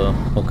is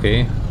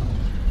okay.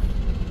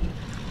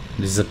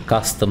 This is a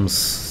customs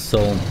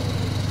zone.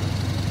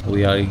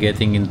 We are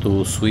getting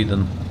into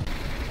Sweden.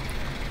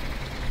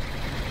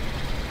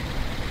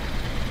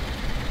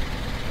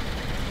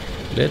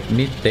 Let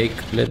me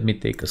take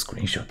a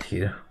screenshot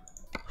here.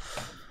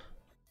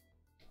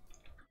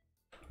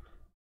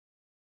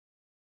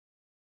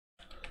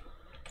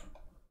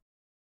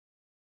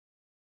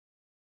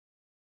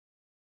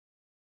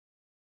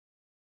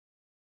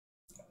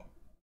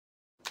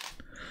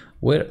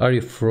 Where are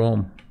you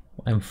from?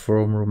 I'm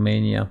from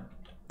Romania,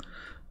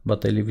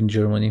 but I live in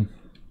Germany.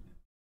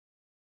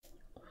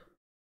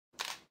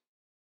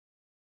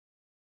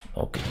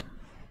 Okay.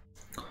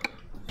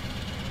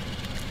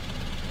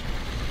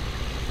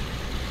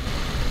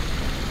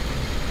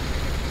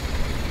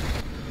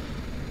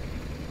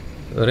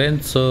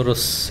 Renzo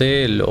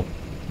Rossello.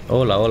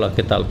 Hola, hola,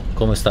 ¿qué tal?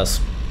 ¿Cómo estás?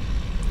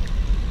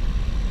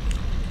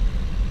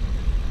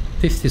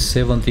 50,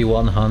 70,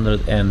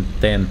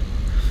 110.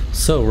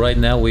 So right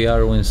now we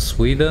are in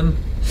Sweden.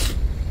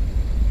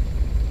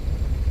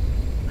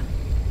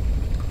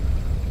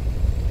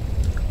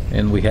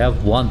 And we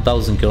have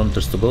 1,000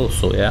 kilometers to go,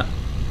 so yeah,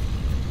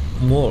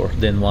 more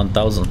than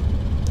 1,000.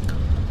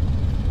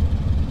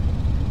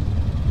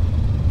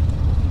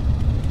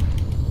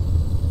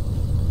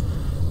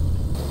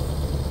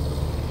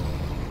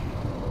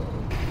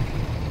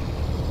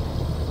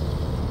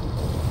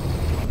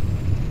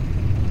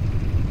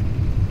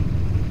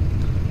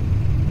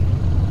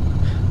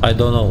 I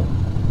don't know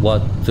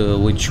what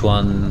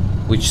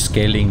which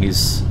scaling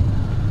is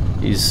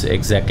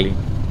exactly.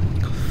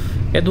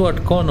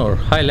 Edward Connor,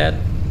 hi lad,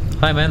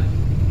 hi man,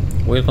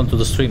 welcome to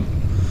the stream.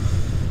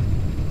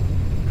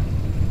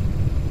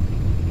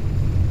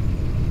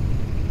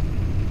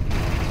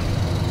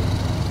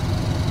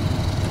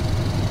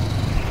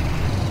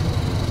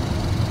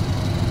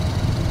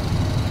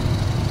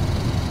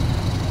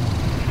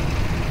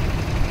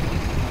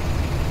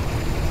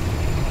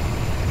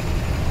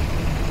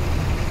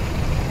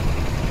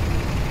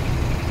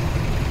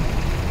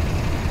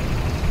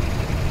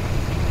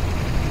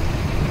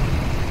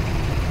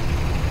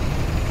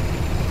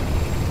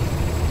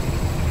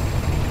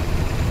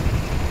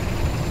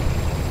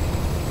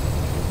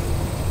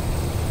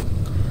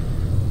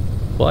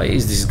 Why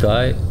is this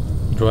guy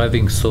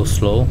driving so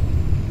slow?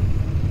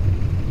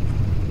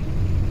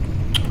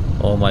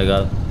 Oh my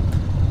god.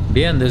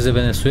 Bien, desde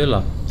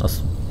Venezuela.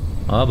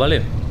 Ah,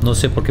 vale. No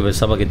sé por qué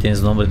pensaba que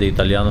tienes nombre de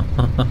italiano.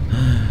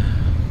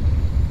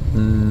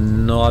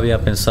 No había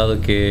pensado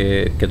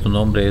que tu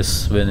nombre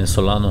es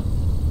venezolano.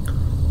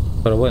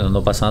 Pero bueno,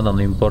 no pasa nada,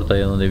 no importa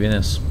de dónde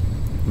vienes.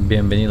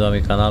 Bienvenido a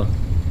mi canal.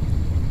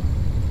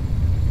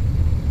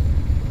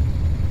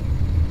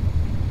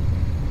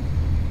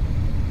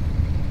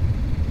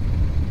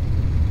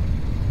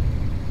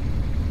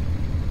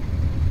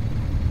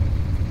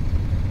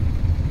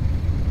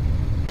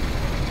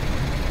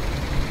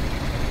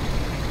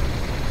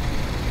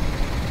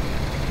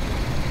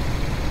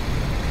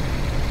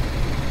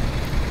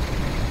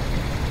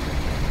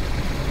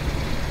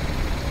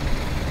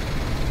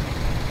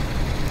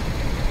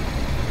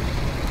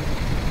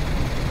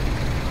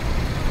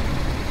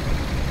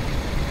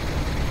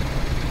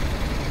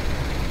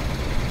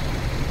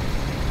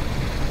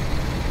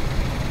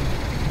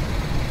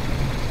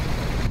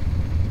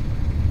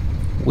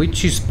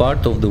 Which is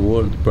part of the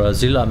world?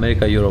 Brazil,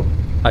 America, Europe?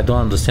 I don't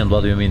understand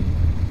what you mean.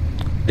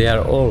 They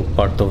are all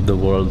part of the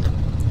world.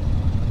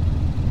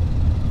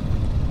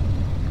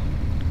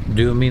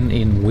 Do you mean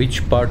in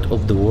which part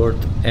of the world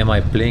am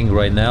I playing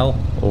right now,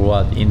 or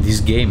what? In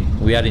this game?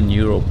 We are in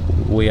Europe.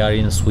 We are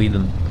in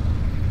Sweden.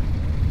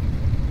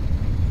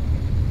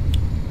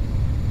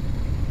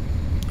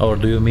 Or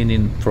do you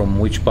mean from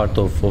which part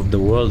of the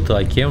world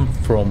I came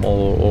from,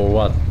 or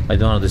what? I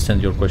don't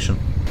understand your question.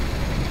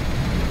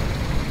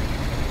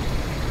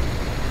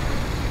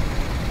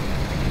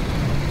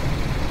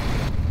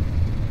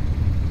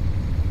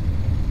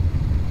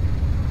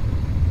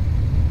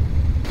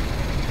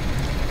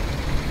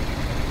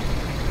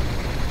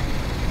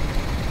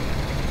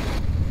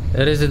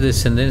 ¿Eres de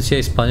descendencia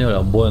española?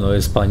 Bueno,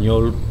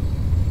 español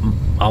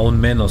aún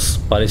menos.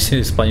 Parece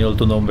español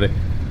tu nombre.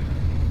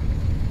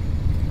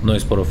 No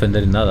es por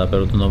ofender nada,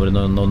 pero tu nombre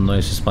no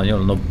es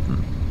español.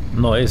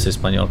 No es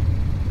español.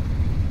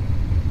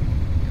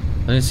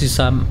 I see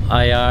some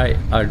AI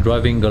are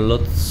driving a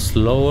lot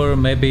slower.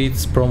 Maybe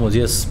it's ProMods.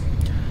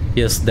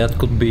 Yes, that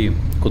could be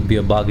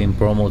a bug in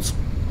ProMods.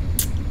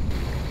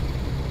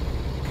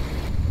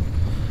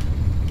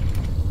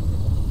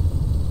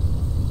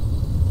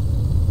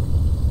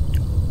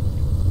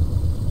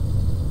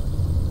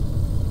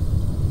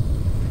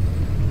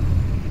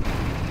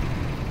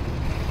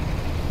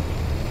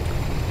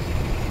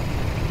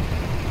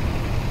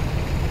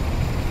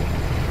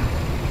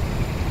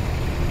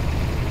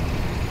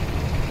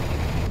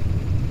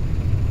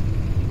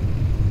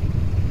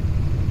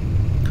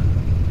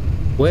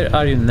 Where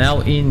are you now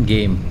in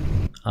game?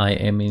 I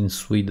am in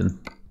Sweden.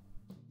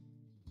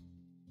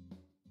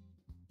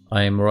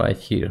 I am right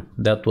here.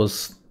 That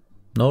was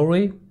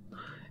Norway,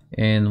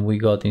 and we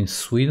got in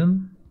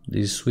Sweden.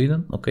 This is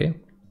Sweden, okay.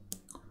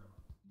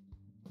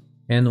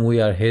 And we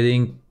are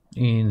heading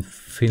in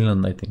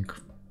Finland, I think.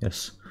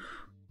 Yes,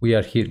 we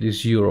are here. This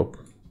is Europe.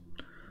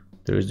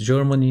 There is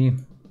Germany,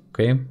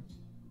 okay.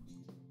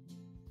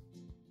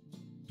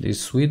 This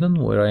is Sweden,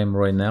 where I am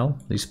right now.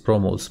 This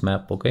ProMods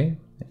map, okay.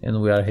 And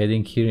we are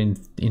heading here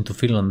into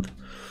Finland.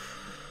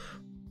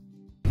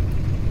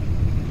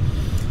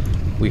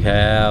 We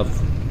have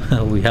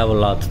a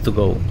lot to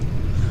go,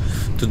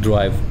 to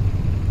drive.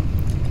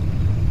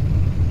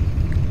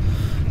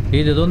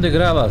 ¿Y de dónde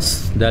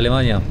grabas? De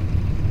Alemania.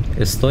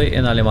 Estoy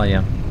en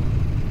Alemania.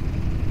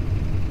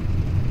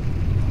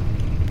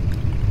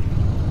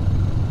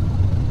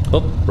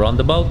 Oh,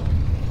 roundabout.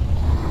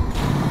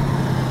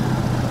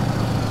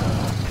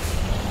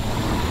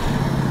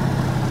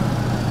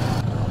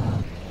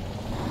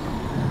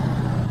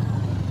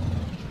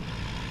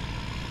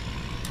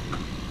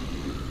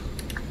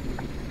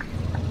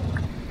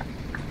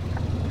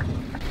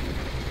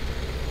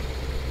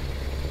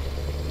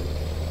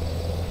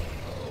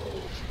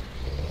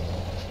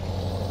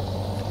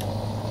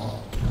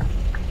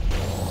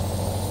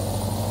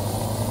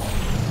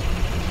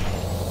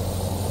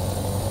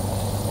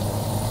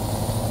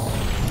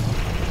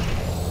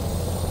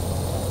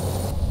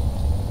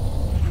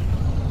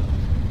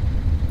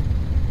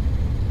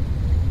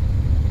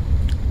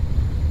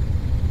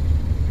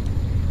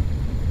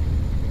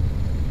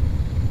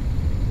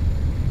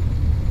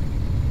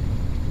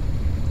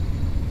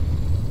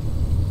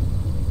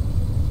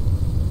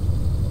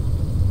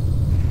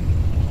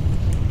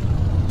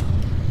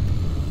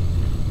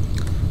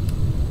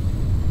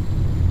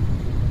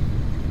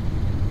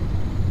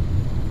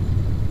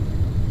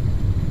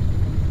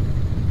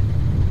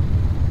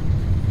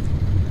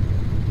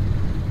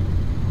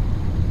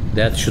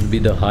 That should be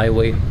the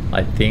highway,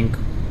 I think.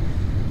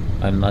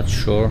 I'm not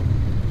sure.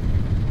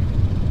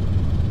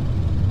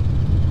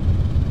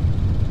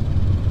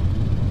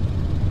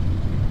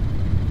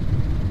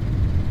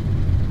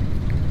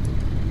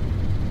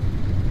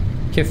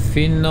 Qué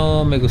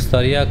fino, me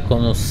gustaría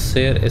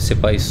conocer ese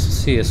país.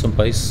 Sí, es un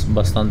país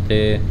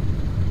bastante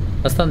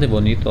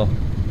bonito.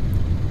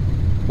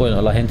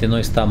 Bueno, la gente no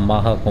es tan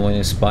maja como en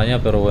España,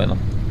 pero bueno.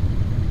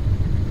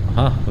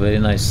 Ajá, very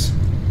nice.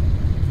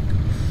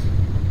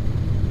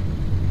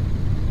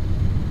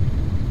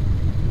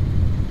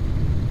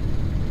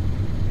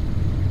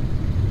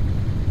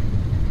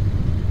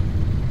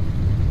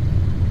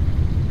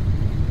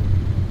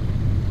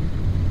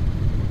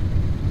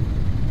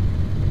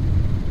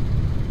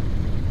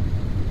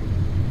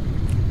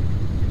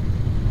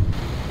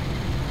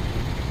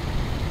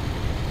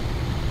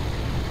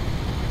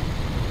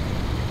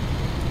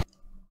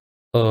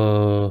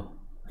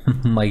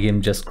 My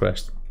game just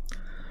crashed.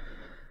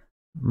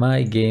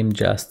 My game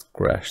just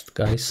crashed,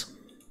 guys.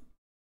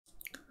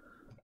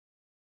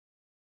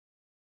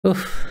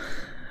 Oof.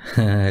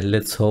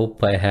 Let's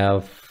hope I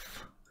have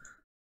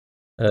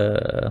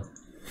a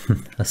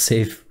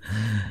save.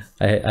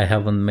 I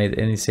haven't made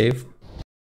any save.